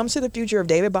when it comes to the future of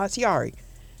David Bakhtiari,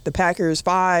 the Packers'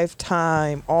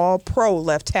 5-time All-Pro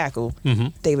left tackle,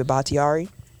 David Bakhtiari,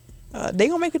 they're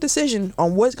going to make a decision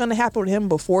on what's going to happen with him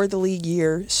before the league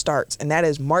year starts, and that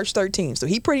is March 13th. So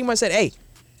he pretty much said, hey,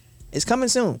 it's coming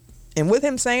soon. And with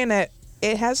him saying that,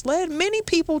 it has led many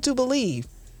people to believe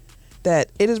that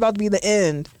it is about to be the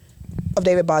end of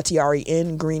David Bakhtiari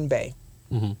in Green Bay.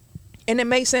 And it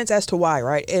makes sense as to why,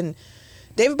 right? And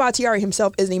David Bakhtiari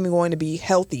himself isn't even going to be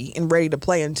healthy and ready to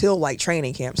play until like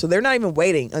training camp. So they're not even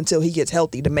waiting until he gets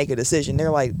healthy to make a decision.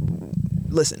 They're like,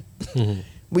 listen,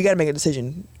 we got to make a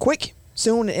decision quick,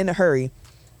 soon, and in a hurry.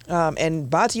 And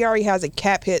Bakhtiari has a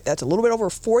cap hit that's a little bit over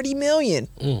 $40 million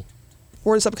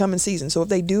for this upcoming season. So if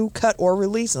they do cut or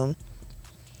release him,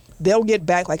 they'll get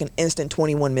back like an instant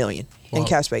 $21 million in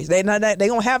cap space. They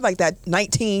gonna have like that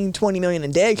 $19-20 million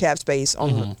in dead cap space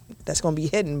on that's gonna be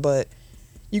hidden, but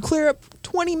you clear up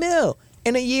 $20 million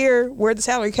in a year where the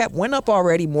salary cap went up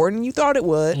already more than you thought it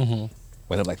would.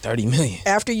 Went up like $30 million.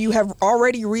 After you have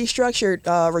already restructured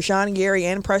Rashawn Gary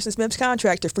and Preston Smith's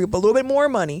contract to free up a little bit more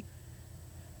money.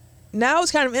 Now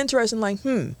it's kind of interesting, like,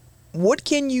 what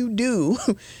can you do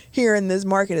here in this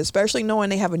market, especially knowing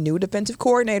they have a new defensive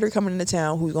coordinator coming into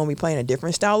town who's going to be playing a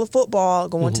different style of football,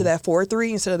 going to that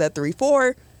 4-3 instead of that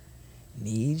 3-4.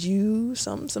 Need you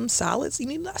some solids. You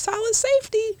need a solid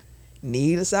safety.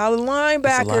 Need a solid linebacker.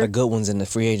 There's a lot of good ones in the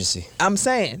free agency. I'm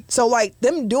saying. So, like,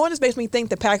 them doing this makes me think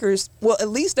the Packers, well, at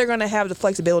least they're going to have the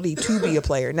flexibility to be a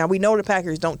player. Now, we know the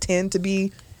Packers don't tend to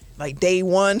be, like, day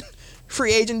one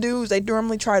free agent dudes, they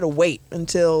normally try to wait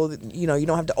until, you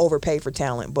don't have to overpay for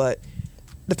talent. But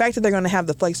the fact that they're going to have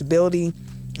the flexibility,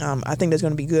 I think that's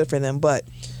going to be good for them. But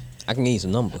I can need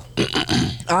some number.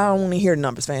 I don't want to hear the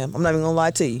numbers, fam. I'm not even going to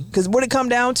lie to you. Because what it come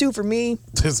down to for me...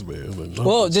 This man.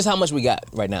 Well, just how much we got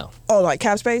right now. Oh, like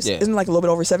cap space? Yeah. Isn't it like a little bit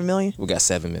over $7 million? We got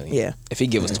 $7 million. Yeah. If he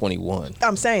give us 21.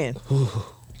 I'm saying.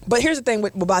 But here's the thing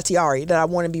with Bakhtiari that I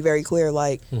want to be very clear.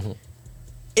 Like,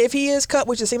 if he is cut,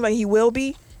 which it seems like he will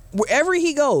be, wherever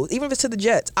he goes, even if it's to the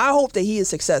Jets, I hope that he is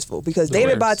successful because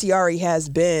David Bakhtiari has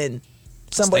been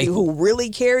somebody who really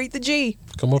carried the G.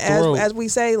 Come up the road. As we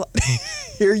say,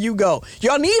 here you go.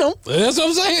 Y'all need him. That's what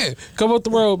I'm saying. Come up the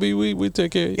road, B. We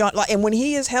take care of you. Y'all, and when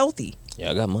he is healthy,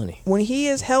 Yeah, I got money. when he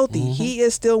is healthy, he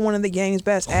is still one of the game's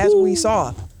best, as we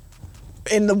saw.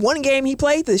 In the one game he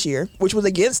played this year, which was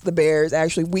against the Bears,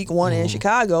 actually week 1 in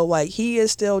Chicago, like he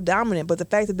is still dominant. But the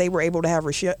fact that they were able to have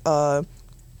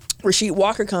Rasheed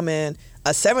Walker come in, a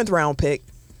 7th round pick,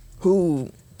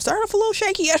 who started off a little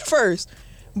shaky at first,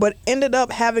 but ended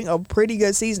up having a pretty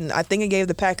good season. I think it gave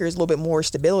the Packers a little bit more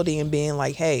stability in being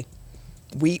like, hey,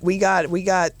 we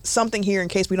got something here in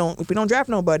case if we don't draft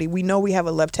nobody, we know we have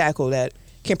a left tackle that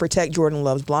can protect Jordan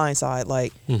Love's blind side.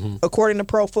 Like according to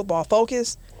Pro Football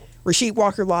Focus, Rasheed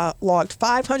Walker logged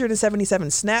 577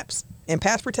 snaps in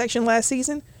pass protection last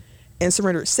season and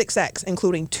surrendered 6 sacks,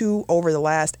 including 2 over the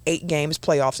last 8 games,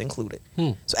 playoffs included.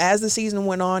 So as the season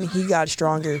went on, he got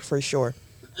stronger for sure.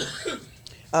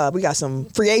 We got some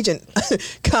free agent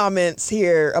comments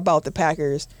here about the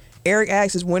Packers. Eric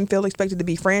asks, is Winfield expected to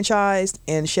be franchised?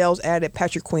 And Shells added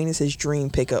Patrick Queen is his dream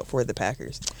pickup for the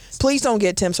Packers. Please don't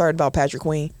get Tim started about Patrick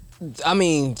Queen. I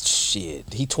mean,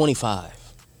 shit. He 25.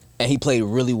 And he played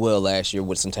really well last year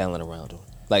with some talent around him.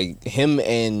 Like, him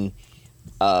and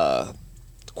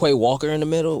Quay Walker in the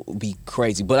middle would be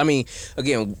crazy. But, I mean,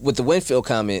 again, with the Winfield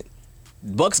comment,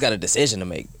 Bucks got a decision to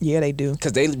make. Yeah, they do.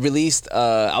 Because they released,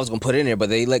 I was going to put it in there, but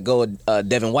they let go of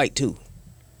Devin White, too.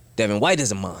 Devin White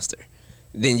is a monster.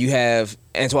 Then you have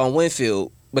Antoine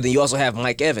Winfield, but then you also have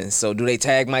Mike Evans. So do they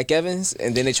tag Mike Evans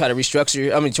and then they try to try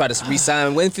to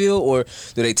re-sign Winfield? Or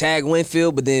do they tag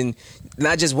Winfield, but then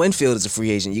not just Winfield is a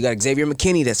free agent. You got Xavier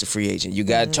McKinney that's a free agent. You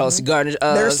got Chauncey Gardner.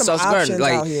 There's some options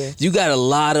out here. You got a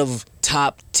lot of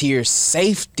top-tier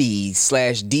safety / just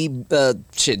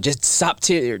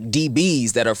top-tier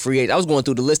DBs that are free agents. I was going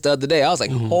through the list the other day. I was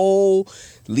like,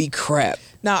 holy crap.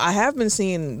 Now, I have been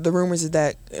seeing the rumors is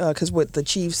that because with the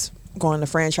Chiefs going to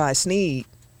franchise Snead,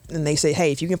 and they say,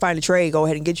 hey, if you can find a trade, go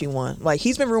ahead and get you one. Like,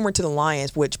 he's been rumored to the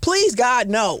Lions, which, please, God,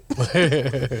 no.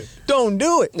 Don't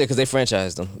do it. Yeah, because they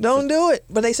franchised them. Don't do it.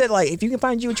 But they said, like, if you can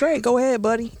find you a trade, go ahead,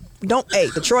 buddy. Hey,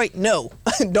 Detroit, no.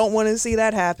 Don't want to see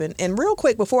that happen. And real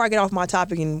quick, before I get off my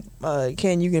topic, and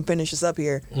Ken, you can finish this up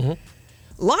here.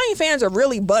 Lion fans are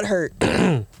really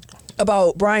butthurt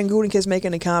about Brian Gutekunst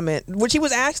making a comment, which he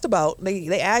was asked about.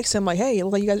 They asked him, like, hey, it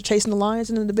looks like you guys are chasing the Lions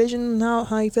in the division.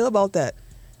 How you feel about that?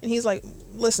 And he's like,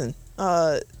 listen,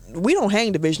 we don't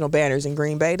hang divisional banners in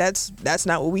Green Bay. That's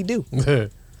not what we do.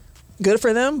 Good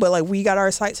for them, but like we got our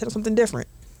sights set on something different.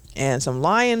 And some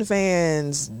Lion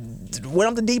fans went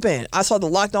up the deep end. I saw the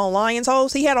Locked On Lions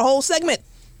host. He had a whole segment.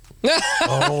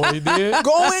 Oh, he did?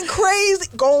 Going crazy.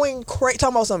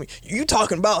 Talking about something. You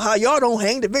talking about how y'all don't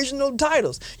hang divisional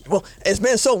titles. Well, it's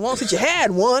been so long since you had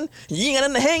one. You ain't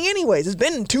got nothing to hang anyways. It's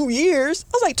been 2 years.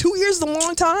 I was like, 2 years is a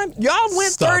long time. Y'all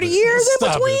went 30 years in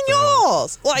between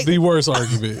y'all. Like, the worst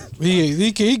argument.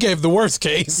 He gave the worst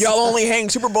case. Y'all only hang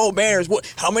Super Bowl banners.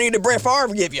 What? How many did Brett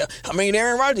Favre give you? How many did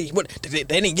Aaron Rodgers? What? They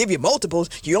didn't give you multiples.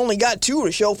 You only got 2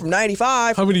 to show from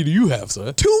 95. How many do you have,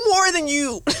 son? 2 more than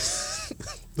you.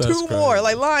 That's 2 crazy. more.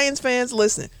 Like, Lions fans,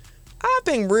 listen. I've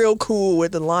been real cool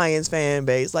with the Lions fan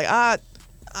base. Like, I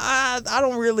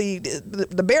don't really.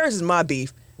 The Bears is my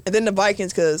beef, and then the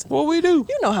Vikings because What we do?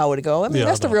 you know how it go. I mean, Yeah,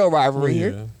 that's I the know. real rivalry Yeah.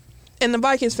 here. And the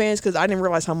Vikings fans because I didn't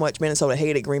realize how much Minnesota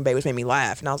hated Green Bay, which made me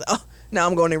laugh. And I was like, oh, now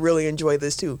I'm going to really enjoy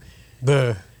this too.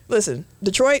 Listen,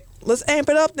 Detroit, let's amp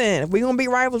it up then. If we're going to be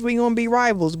rivals, we're going to be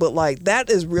rivals. But, like, that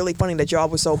is really funny that y'all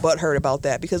was so butthurt about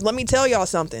that. Because let me tell y'all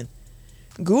something.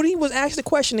 Goody was asked a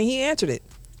question and he answered it.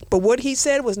 But what he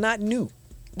said was not new.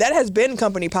 That has been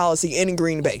company policy in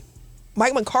Green Bay.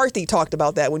 Mike McCarthy talked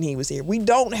about that when he was here. We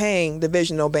don't hang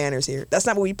divisional banners here. That's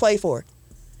not what we play for.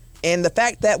 And the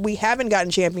fact that we haven't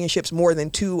gotten championships more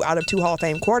than 2 out of 2 Hall of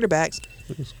Fame quarterbacks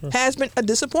has been a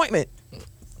disappointment.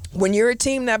 When you're a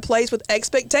team that plays with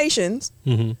expectations,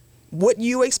 what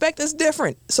you expect is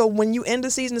different. So when you end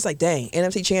the season, it's like, dang,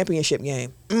 NFC Championship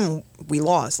game. We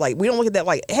lost. Like, we don't look at that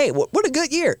like, hey, what a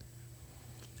good year.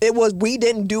 It was, we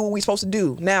didn't do what we supposed to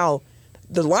do. Now,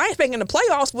 the Lions making the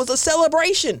playoffs was a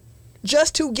celebration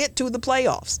just to get to the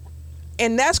playoffs.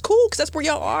 And that's cool because that's where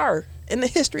y'all are in the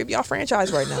history of y'all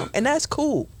franchise right now. And that's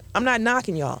cool. I'm not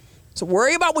knocking y'all. So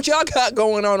worry about what y'all got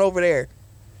going on over there.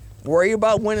 Worry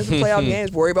about winning some playoff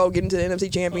games. Worry about getting to the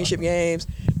NFC Championship games.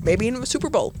 Maybe even the Super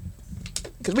Bowl.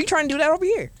 Because we trying to do that over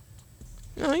here.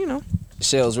 You know.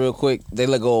 Shells, real quick. They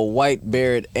let go of White,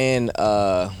 Barrett, and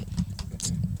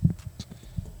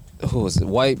who was it?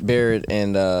 White, Barrett,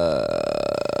 and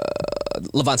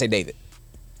Levante David.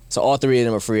 So all three of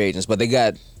them are free agents, but they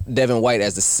got Devin White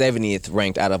as the 70th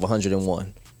ranked out of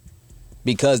 101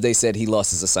 because they said he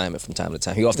lost his assignment from time to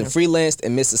time. He often freelanced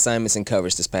and missed assignments and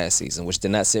coverage this past season, which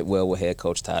did not sit well with head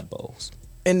coach Todd Bowles.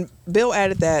 And Bill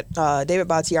added that David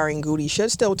Bakhtiari and Goody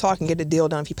should still talk and get the deal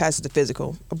done if he passes the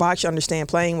physical. Bach should understand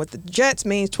playing with the Jets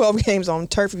means 12 games on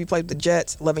turf if you play with the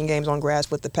Jets, 11 games on grass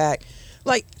with the Pack.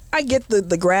 Like, I get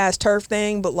the grass turf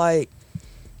thing, but like,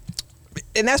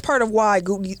 and that's part of why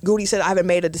Goody said I haven't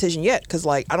made a decision yet because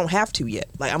like I don't have to yet.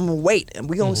 Like I'm gonna wait and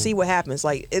we're gonna see what happens.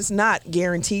 Like it's not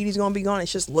guaranteed he's gonna be gone.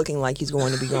 It's just looking like he's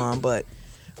going to be gone. But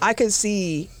I could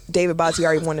see David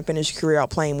Bakhtiari wanting to finish his career out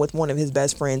playing with one of his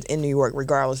best friends in New York,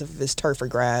 regardless if it's turf or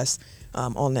grass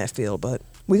on that field. But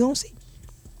we're gonna see.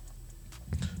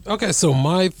 Okay, so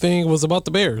my thing was about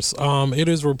the Bears. It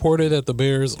is reported that the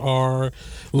Bears are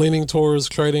leaning towards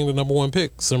trading the number 1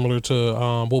 pick, similar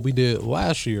to what we did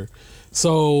last year.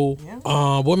 So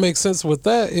what makes sense with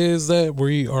that is that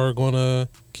we are going to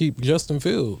keep Justin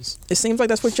Fields. It seems like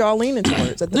that's what y'all leaning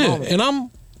towards at the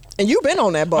moment. And you've been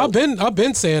on that boat. I've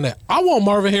been saying that. I want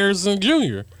Marvin Harrison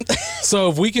Jr.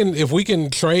 So if we can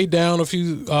trade down a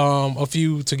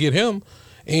few to get him,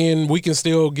 and we can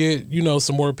still get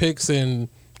some more picks and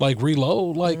like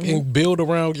reload and build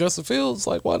around Justin Fields,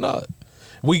 like why not?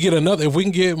 We get another. If we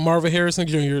can get Marvin Harrison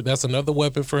Jr., that's another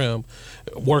weapon for him.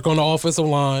 Work on the offensive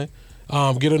line.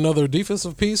 Get another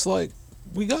defensive piece. Like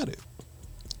we got it.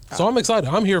 So I'm excited.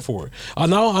 I'm here for it. I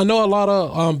know a lot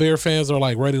of Bear fans are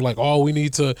like ready. Like, oh,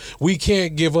 we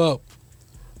can't give up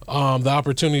the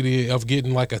opportunity of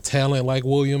getting like a talent like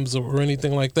Williams or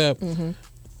anything like that. Mm-hmm.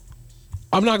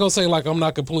 I'm not gonna say like I'm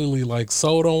not completely like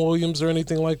sold on Williams or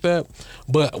anything like that,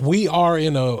 but we are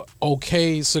in a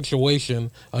okay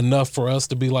situation enough for us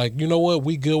to be like, you know what,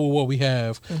 we good with what we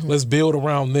have. Mm-hmm. Let's build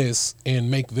around this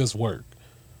and make this work.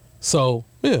 So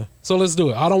yeah, so let's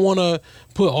do it. I don't want to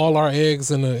put all our eggs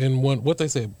in one. What they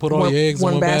say, put all your eggs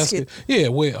in one basket. Yeah,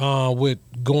 with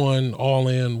going all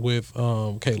in with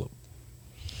Caleb.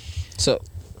 So.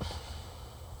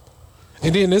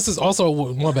 And then this is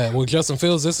also, my bad, with Justin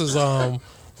Fields, this is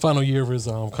final year of his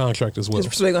contract as well.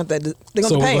 So they're going to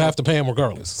so we'll have to pay him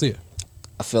regardless. See ya.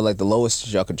 I feel like the lowest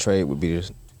y'all could trade would be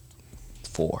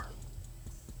 4.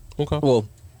 Okay. Well,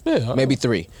 yeah, maybe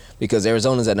 3 because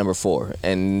Arizona's at number 4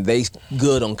 and they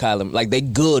good on Kyler. Like they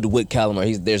good with Kyler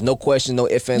Murray. There's no question, no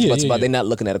ifs, ands, buts about. They're not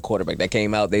looking at a quarterback. That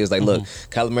came out. They was like, look,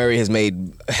 Kyler Murray has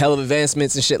made hell of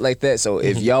advancements and shit like that. So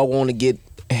if y'all want to get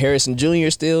Harrison Jr.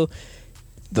 still.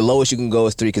 The lowest you can go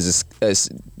is 3 because it's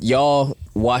y'all,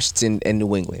 Washington, and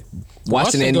New England.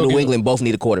 Washington and New England both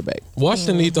need a quarterback.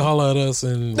 Washington need to holler at us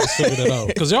and let's figure that out.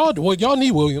 Because y'all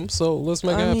need Williams, so let's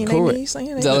make it happen.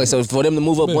 Correct. So for them to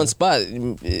move up one spot,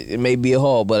 it may be a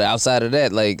haul. But outside of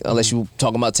that, like unless you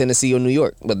talking about Tennessee or New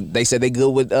York, but they said they good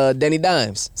with Danny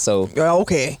Dimes. So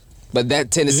okay. But that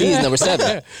Tennessee is number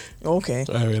 7. Okay.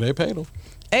 I mean, they paid him.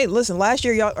 Hey, listen. Last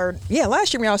year y'all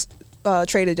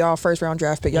traded y'all first round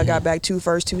draft pick. Y'all got back 2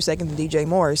 firsts, 2 seconds, and DJ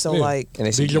Moore. So like, and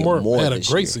DJ Moore had a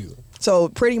great season. So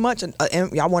pretty much,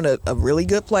 y'all want a really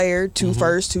good player, 2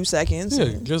 firsts, 2 seconds.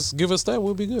 Yeah, just give us that.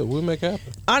 We'll be good. We'll make it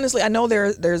happen. Honestly, I know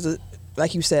there's a,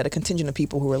 like you said, a contingent of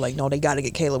people who are like, no, they got to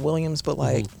get Caleb Williams, but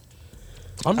like,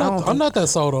 I'm not that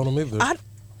sold on him either.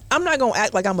 I'm not gonna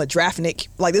act like I'm a draftnik.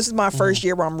 Like this is my first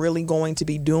year where I'm really going to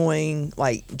be doing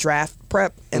like draft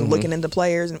prep and looking into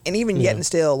players, and even yet and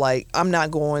still, like I'm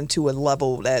not going to a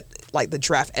level that like the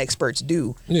draft experts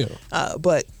do. Yeah.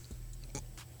 But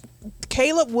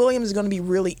Caleb Williams is going to be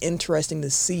really interesting to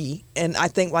see, and I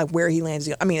think like where he lands.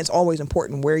 I mean, it's always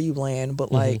important where you land,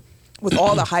 but like with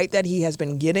all the hype that he has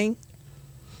been getting,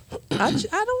 I don't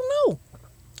know.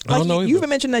 Like, I don't know. You've been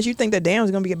mentioning that you think that Daniels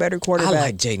is going to be a better quarterback. I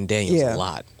like Jaden Daniels a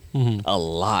lot. A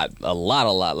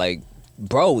lot. Like,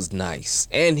 bro's nice.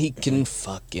 And he can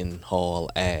fucking haul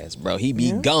ass, bro. He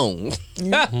be gone. We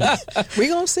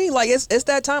gonna see. Like, it's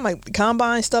that time. Like, the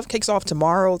combine stuff kicks off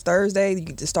tomorrow, Thursday. You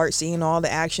get to start seeing all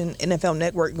the action. NFL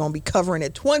Network gonna be covering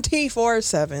it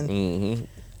 24/7.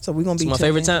 So we're gonna be my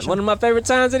favorite time. One of my favorite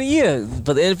times of the year.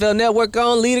 But the NFL Network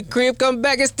on, leave the crib, come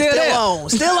back, and still on.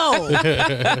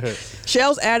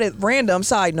 Shells added random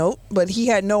side note, but he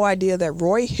had no idea that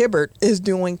Roy Hibbert is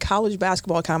doing college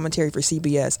basketball commentary for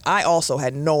CBS. I also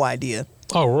had no idea.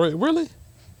 Oh, Roy, really?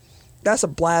 That's a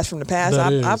blast from the past.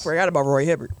 I forgot about Roy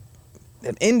Hibbert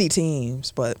and indie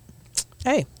teams, but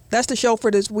hey, that's the show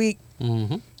for this week.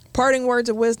 Mm-hmm. Parting words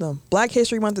of wisdom. Black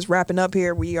History Month is wrapping up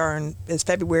here. It's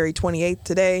February 28th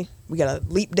today. We got a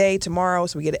leap day tomorrow,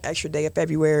 so we get an extra day of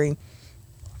February.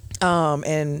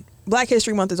 And Black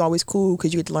History Month is always cool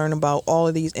because you get to learn about all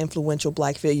of these influential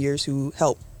black figures who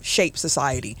helped shape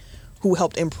society, who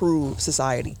helped improve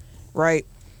society, right?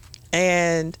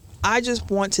 And I just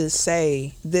want to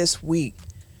say this week,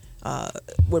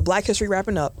 with Black History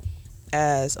wrapping up,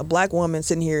 as a black woman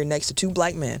sitting here next to two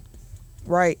black men,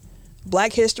 right?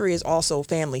 Black history is also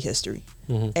family history.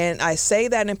 Mm-hmm. And I say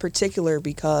that in particular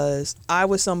because I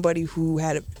was somebody who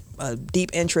had a deep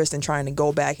interest in trying to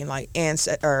go back and like what's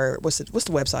the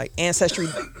website?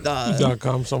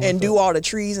 Ancestry.com and do all the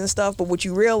trees and stuff. But what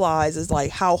you realize is like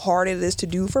how hard it is to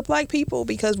do for black people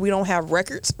because we don't have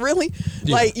records really.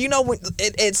 Yeah. Like, you know,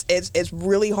 it's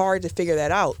really hard to figure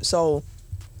that out. So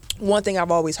one thing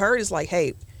I've always heard is like,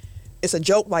 hey, it's a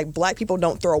joke, like black people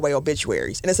don't throw away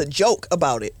obituaries, and it's a joke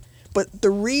about it. But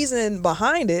the reason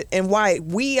behind it and why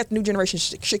we at the new generation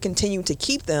should continue to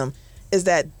keep them is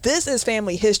that this is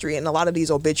family history in a lot of these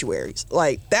obituaries.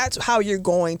 Like, that's how you're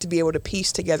going to be able to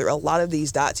piece together a lot of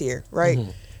these dots here, right?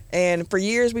 Mm-hmm. And for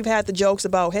years, we've had the jokes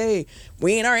about, hey,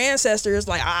 we ain't our ancestors,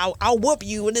 like, I'll whoop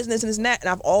you and this and that. And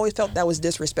I've always felt that was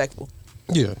disrespectful.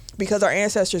 Yeah. Because our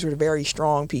ancestors were very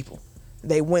strong people.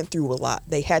 They went through a lot.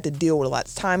 They had to deal with a lot.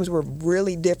 Times were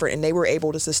really different, and they were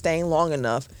able to sustain long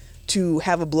enough to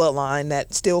have a bloodline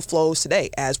that still flows today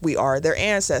as we are their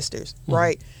ancestors,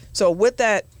 right? So with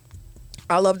that,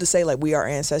 I love to say, like, we are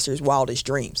ancestors' wildest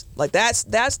dreams. Like, that's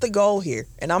the goal here.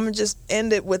 And I'm going to just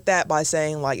end it with that by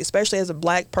saying, like, especially as a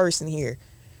black person here,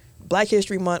 Black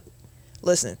History Month,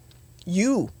 listen,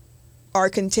 you are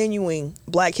continuing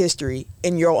black history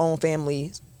in your own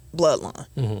family's bloodline.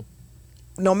 Mm-hmm.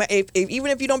 No matter even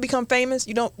if you don't become famous,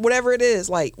 you don't, whatever it is,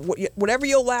 like whatever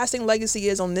your lasting legacy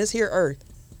is on this here earth,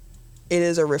 it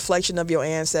is a reflection of your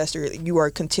ancestor. You are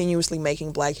continuously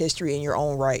making black history in your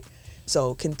own right.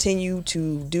 So continue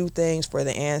to do things for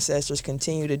the ancestors,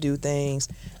 continue to do things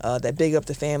that big up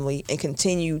the family, and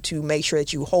continue to make sure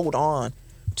that you hold on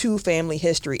to family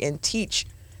history and teach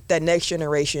that next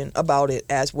generation about it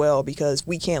as well, because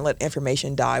we can't let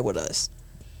information die with us.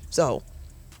 So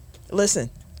listen,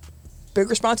 big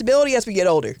responsibility as we get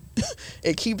older.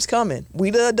 It keeps coming.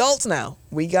 We the adults now.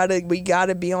 We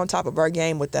gotta be on top of our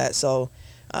game with that. So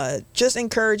just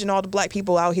encouraging all the black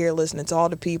people out here listening, to all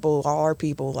the people, all our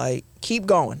people, like, keep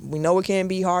going. We know it can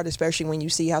be hard, especially when you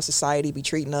see how society be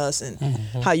treating us and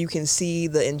how you can see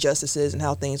the injustices and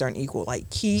how things aren't equal. Like,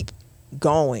 keep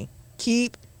going.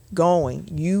 Keep going.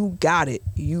 You got it.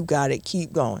 You got it.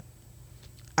 Keep going.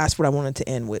 That's what I wanted to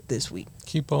end with this week.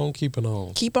 Keep on keeping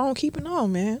on. Keep on keeping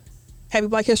on, man. Happy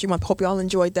Black History Month. Hope y'all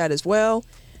enjoyed that as well.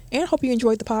 And hope you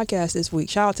enjoyed the podcast this week.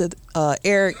 Shout out to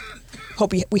Eric.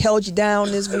 Hope we held you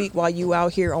down this week while you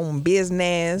out here on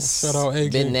business. Shout out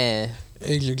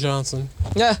AJ Johnson.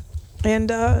 Yeah. And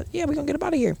we're going to get up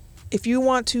out of here. If you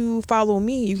want to follow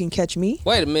me, you can catch me.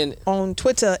 Wait a minute. On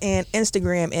Twitter and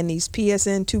Instagram and these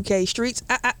PSN 2K streets.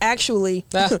 Actually,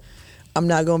 I'm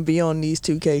not going to be on these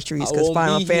 2K streets because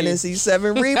Final Fantasy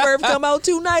VII Rebirth come out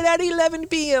tonight at 11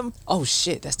 p.m. Oh,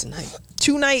 shit. That's tonight.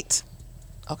 Tonight.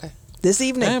 Okay. This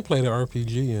evening. I haven't played an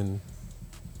RPG in...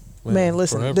 Man,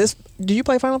 listen. Forever. Do you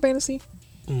play Final Fantasy?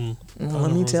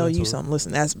 Let me tell you something.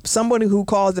 Listen, as somebody who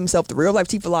calls himself the real life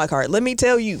Tifa Lockhart, let me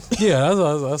tell you. Yeah,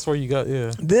 that's where you got,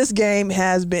 yeah. This game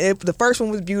has been, the first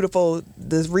one was beautiful.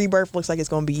 This Rebirth looks like it's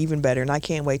going to be even better, and I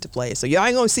can't wait to play it. So y'all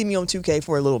ain't going to see me on 2K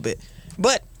for a little bit.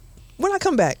 But when I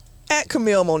come back, at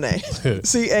Camille Monet,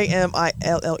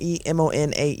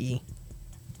 CamilleMonae.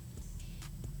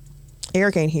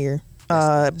 Eric ain't here.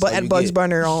 But at Bugs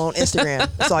Bunner on Instagram.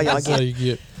 That's all y'all get. That's all you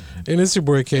get. And it's your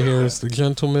boy K Harris, the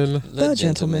gentleman. The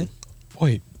gentleman.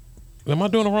 Wait, am I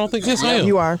doing the wrong thing? Yes, I am.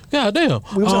 You are. God damn.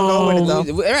 We was on with it though.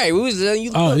 All right, we was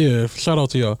you. Oh yeah, shout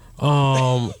out to y'all.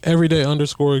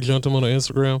 Everyday_gentleman on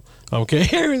Instagram. I'm K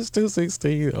Harris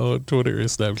 216 on Twitter and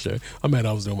Snapchat. I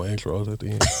was doing my intros at the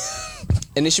end.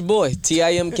 And it's your boy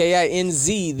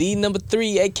TIMKINZ, the number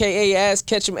 3, aka Ass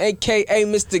Ketchum, aka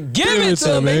Mr. Give It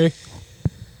To Me.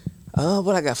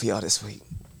 What I got for y'all this week?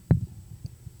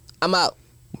 I'm out.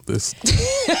 Bye.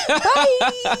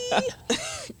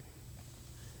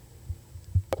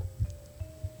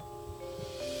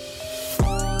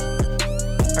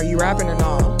 Are you rapping or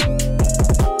not?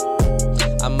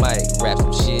 I might rap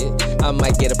some shit. I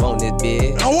might get up on this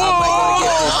bed. I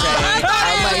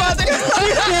might go to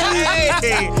get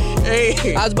this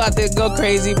I was about to go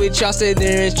crazy, but y'all sitting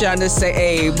there and trying to say,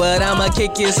 hey, but I'ma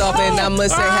kick this off and I'ma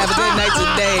say have a good night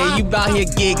today. You out here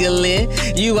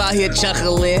giggling, you out here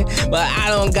chuckling, but I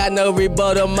don't got no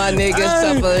rebuttal, my nigga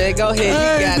suffer. Go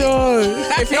ahead, you got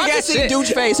it. If y'all can see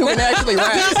douche face, who can actually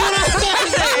rap?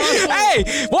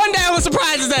 Hey, one day I'm gonna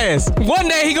surprise his ass. One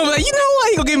day he gonna be like, you know what?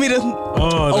 He gonna give me the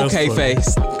okay funny.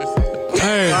 face.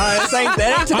 Hey, That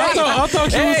ain't today. I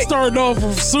thought you was starting off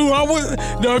soon.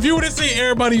 No, if you would have seen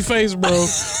everybody's face, bro,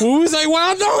 when we say,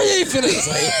 well, I know he ain't finna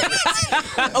say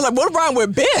it. I was like, what wrong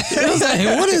with Ben? I was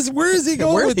like, where is he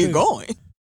going? Where with is he this? going?